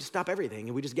of a sudden we just stop everything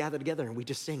and we just gather together and we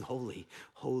just sing, holy,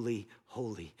 holy,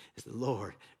 holy is the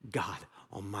Lord God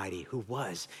Almighty, who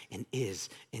was and is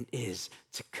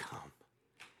to come.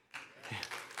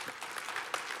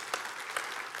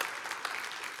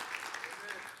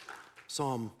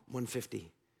 Psalm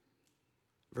 150,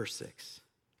 verse 6.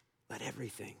 Let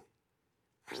everything.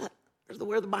 There's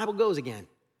where the Bible goes again.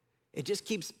 It just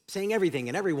keeps saying everything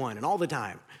and everyone and all the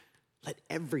time. Let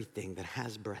everything that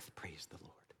has breath praise the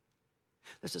Lord.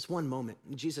 There's this one moment,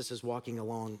 Jesus is walking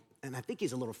along, and I think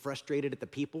he's a little frustrated at the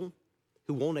people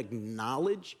who won't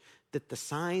acknowledge that the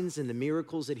signs and the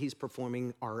miracles that he's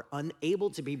performing are unable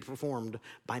to be performed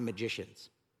by magicians.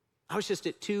 I was just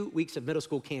at 2 weeks of middle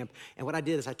school camp, and what I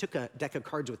did is I took a deck of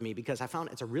cards with me because I found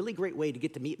it's a really great way to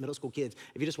get to meet middle school kids.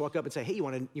 If you just walk up and say, hey, you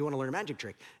want to learn a magic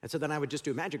trick? And so then I would just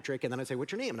do a magic trick, and then I'd say,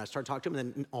 what's your name? And I'd start talking to them,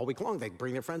 and then all week long, they'd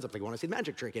bring their friends up. They want to see the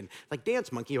magic trick, and like,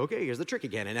 dance, monkey, okay, here's the trick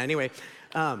again. And anyway,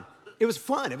 it was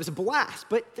fun. It was a blast,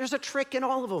 but there's a trick in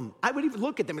all of them. I would even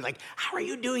look at them and be like, how are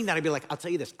you doing that? I'd be like, I'll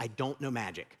tell you this, I don't know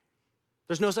magic.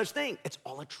 There's no such thing. It's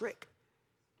all a trick.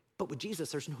 But with Jesus,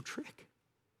 there's no trick.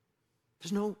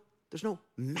 There's no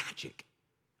magic,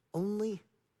 only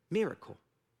miracle.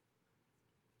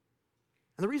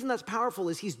 And the reason that's powerful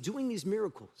is he's doing these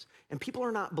miracles and people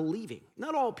are not believing.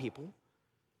 Not all people,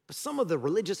 but some of the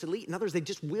religious elite and others, they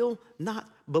just will not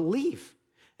believe.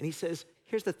 And he says,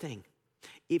 here's the thing.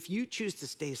 If you choose to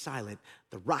stay silent,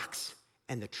 the rocks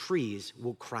and the trees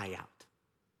will cry out.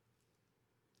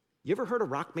 You ever heard a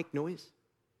rock make noise?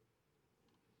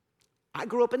 I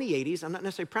grew up in the 80s. I'm not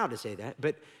necessarily proud to say that,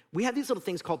 but we had these little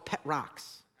things called pet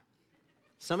rocks.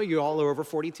 Some of you all are over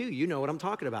 42. You know what I'm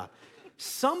talking about.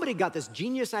 Somebody got this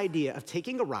genius idea of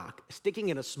taking a rock, sticking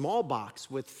in a small box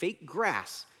with fake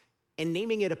grass, and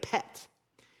naming it a pet.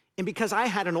 And because I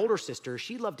had an older sister,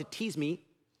 she loved to tease me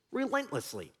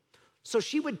relentlessly. So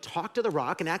she would talk to the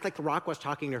rock and act like the rock was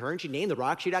talking to her, and she'd name the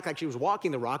rock. She'd act like she was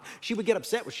walking the rock. She would get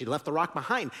upset when she left the rock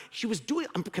behind.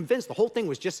 I'm convinced the whole thing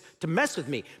was just to mess with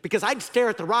me, because I'd stare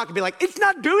at the rock and be like, it's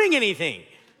not doing anything.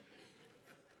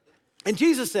 And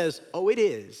Jesus says, oh, it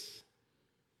is.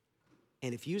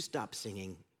 And if you stop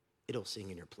singing, it'll sing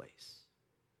in your place.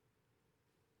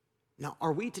 Now,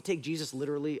 are we to take Jesus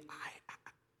literally?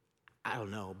 I don't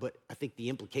know, but I think the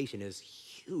implication is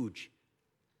huge.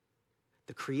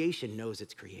 The creation knows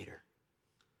its creator.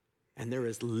 And there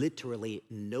is literally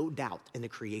no doubt in the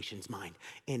creation's mind.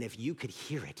 And if you could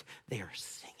hear it, they are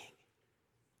singing.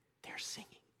 They're singing.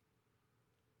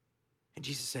 And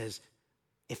Jesus says,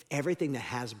 if everything that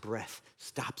has breath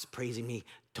stops praising me,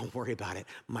 don't worry about it.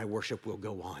 My worship will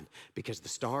go on. Because the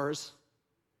stars,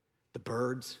 the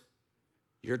birds,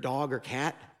 your dog or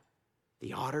cat,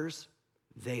 the otters,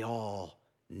 they all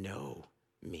know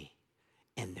me.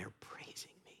 And they're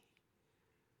praising me.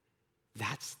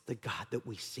 That's the God that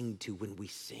we sing to when we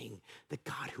sing, the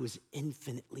God who is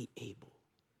infinitely able.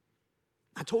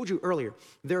 I told you earlier,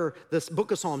 this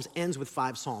book of Psalms ends with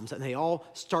 5 Psalms, and they all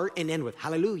start and end with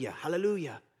hallelujah,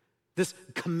 hallelujah. This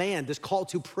command, this call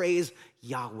to praise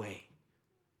Yahweh.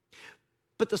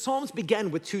 But the Psalms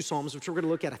begin with 2 Psalms, which we're going to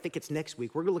look at. I think it's next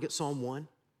week. We're going to look at Psalm 1. And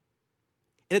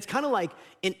it's kind of like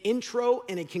an intro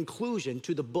and a conclusion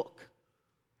to the book.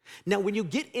 Now, when you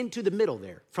get into the middle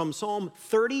there, from Psalm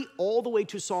 30 all the way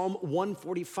to Psalm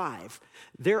 145,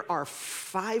 there are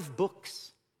 5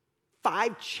 books,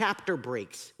 5 chapter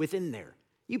breaks within there.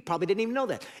 You probably didn't even know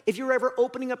that. If you're ever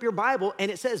opening up your Bible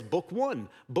and it says book 1,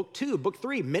 book 2, book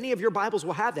 3, many of your Bibles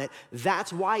will have that.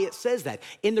 That's why it says that.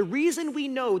 And the reason we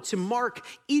know to mark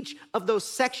each of those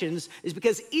sections is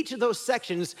because each of those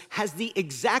sections has the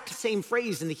exact same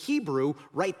phrase in the Hebrew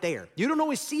right there. You don't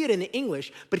always see it in the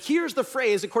English, but here's the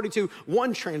phrase according to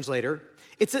one translator.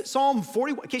 It's at Psalm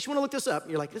 41. In case you want to look this up,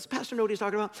 you're like, does Pastor know what he's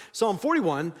talking about? Psalm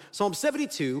 41, Psalm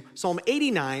 72, Psalm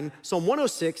 89, Psalm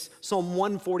 106, Psalm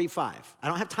 145. I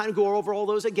don't have time to go over all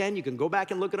those again. You can go back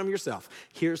and look at them yourself.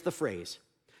 Here's the phrase.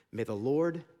 May the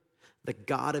Lord, the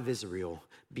God of Israel,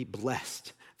 be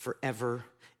blessed forever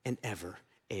and ever.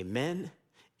 Amen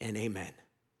and amen.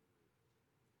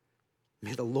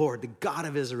 May the Lord, the God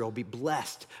of Israel, be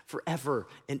blessed forever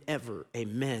and ever.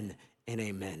 Amen and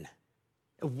amen.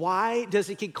 Why does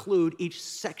it conclude each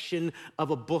section of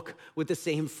a book with the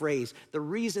same phrase? The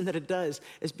reason that it does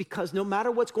is because no matter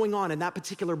what's going on in that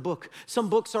particular book, some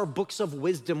books are books of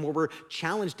wisdom where we're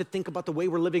challenged to think about the way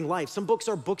we're living life. Some books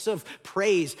are books of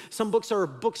praise. Some books are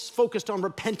books focused on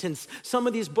repentance. Some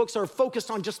of these books are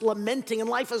focused on just lamenting and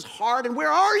life is hard and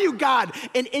where are you, God?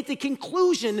 And at the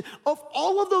conclusion of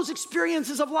all of those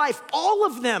experiences of life, all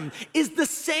of them is the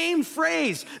same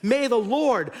phrase. May the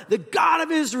Lord, the God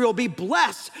of Israel, be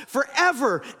blessed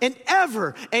forever and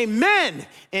ever. Amen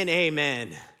and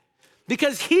amen.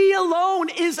 Because he alone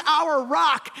is our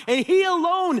rock and he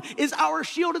alone is our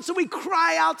shield. And so we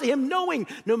cry out to him knowing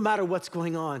no matter what's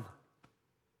going on,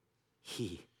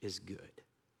 he is good.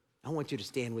 I want you to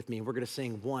stand with me and we're going to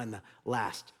sing one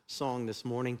last song this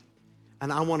morning.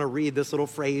 And I want to read this little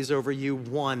phrase over you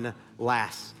one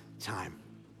last time.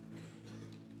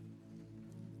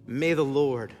 May the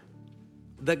Lord,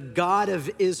 the God of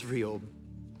Israel,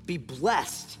 be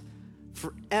blessed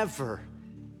forever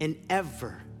and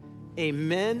ever.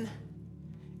 Amen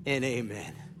and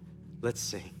amen. Let's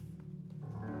sing.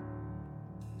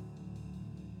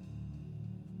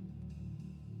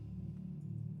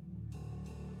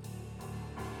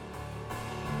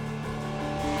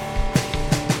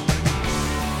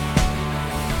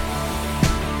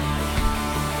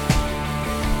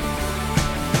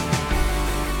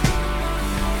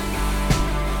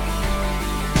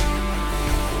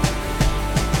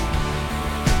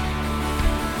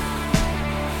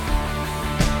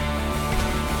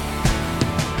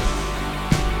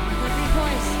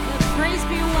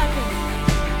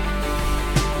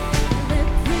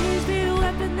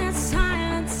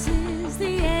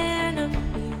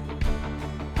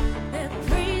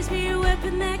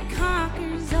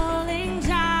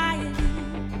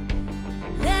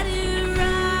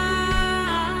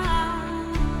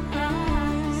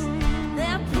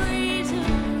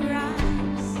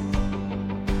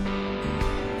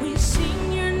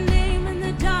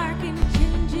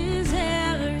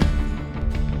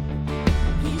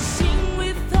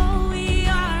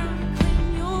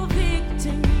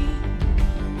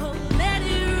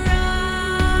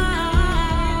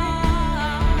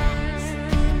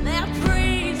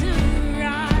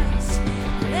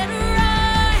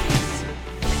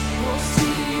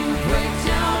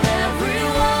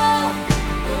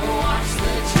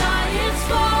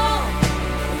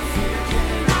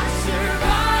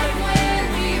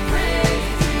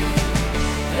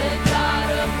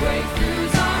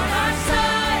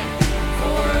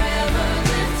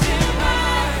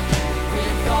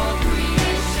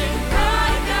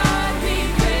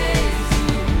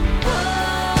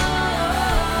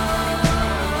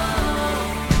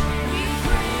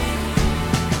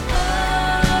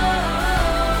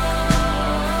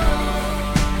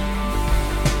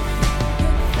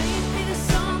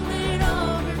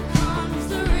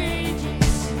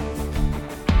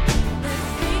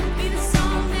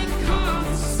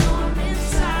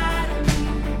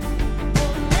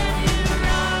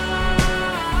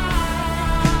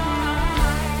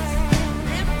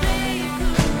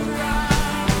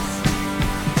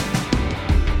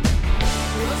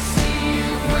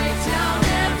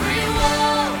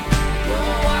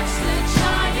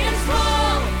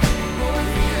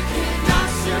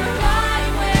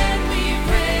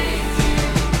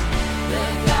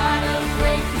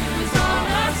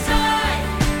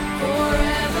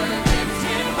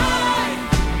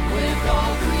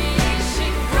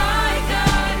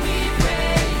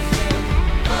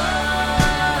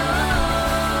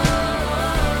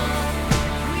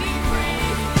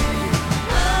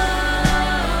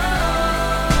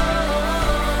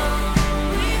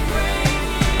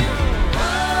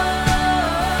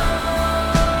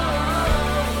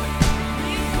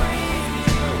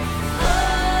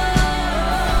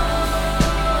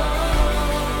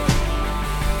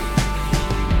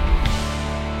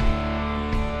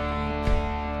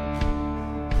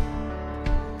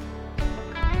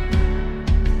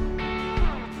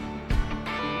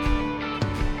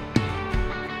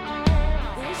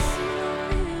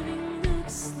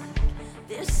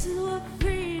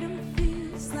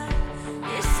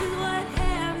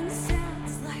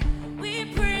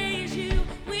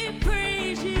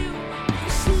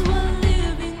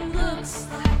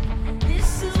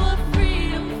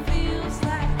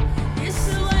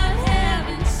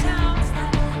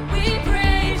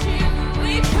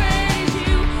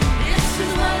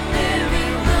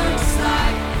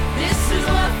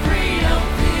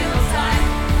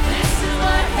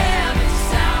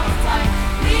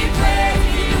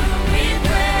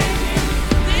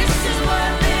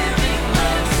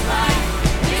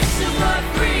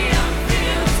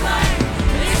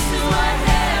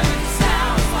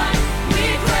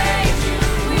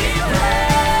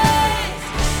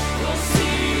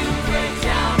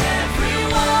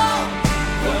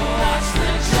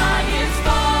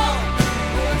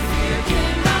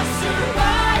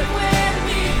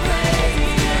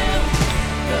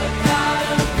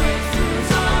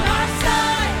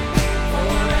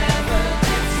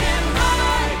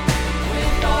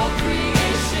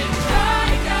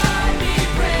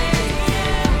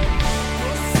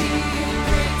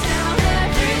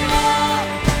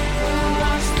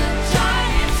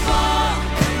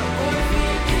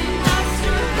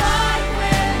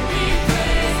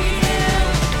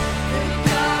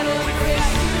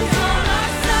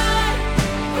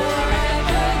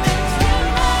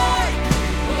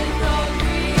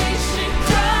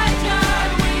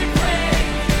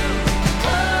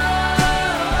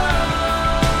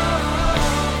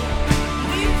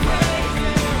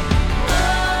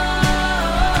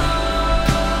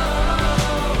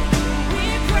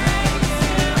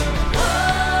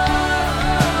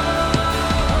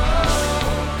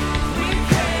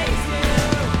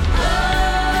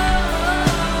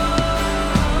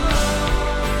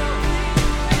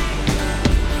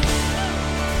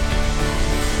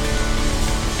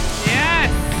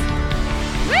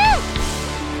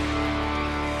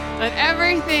 Let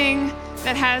everything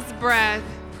that has breath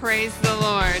praise the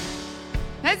Lord.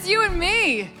 That's you and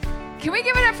me. Can we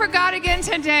give it up for God again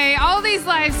today? All these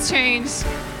lives changed.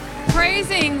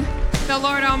 Praising the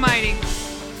Lord Almighty.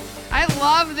 I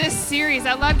love this series.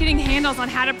 I love getting handles on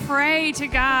how to pray to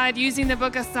God using the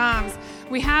book of Psalms.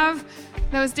 We have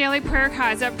those daily prayer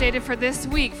cards updated for this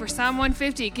week for Psalm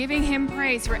 150, giving him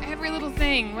praise for every little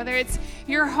thing, whether it's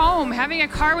your home, having a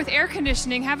car with air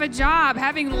conditioning, have a job,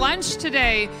 having lunch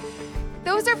today.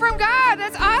 Those are from God.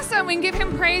 That's awesome. We can give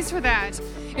him praise for that.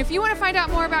 If you want to find out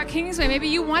more about Kingsway, maybe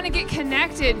you want to get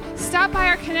connected, stop by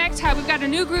our Connect Hub. We've got a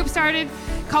new group started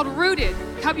called Rooted.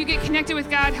 Help you get connected with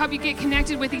God, help you get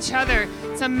connected with each other.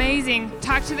 It's amazing.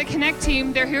 Talk to the Connect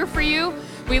team. They're here for you.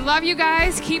 We love you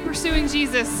guys. Keep pursuing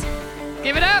Jesus.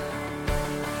 Give it up.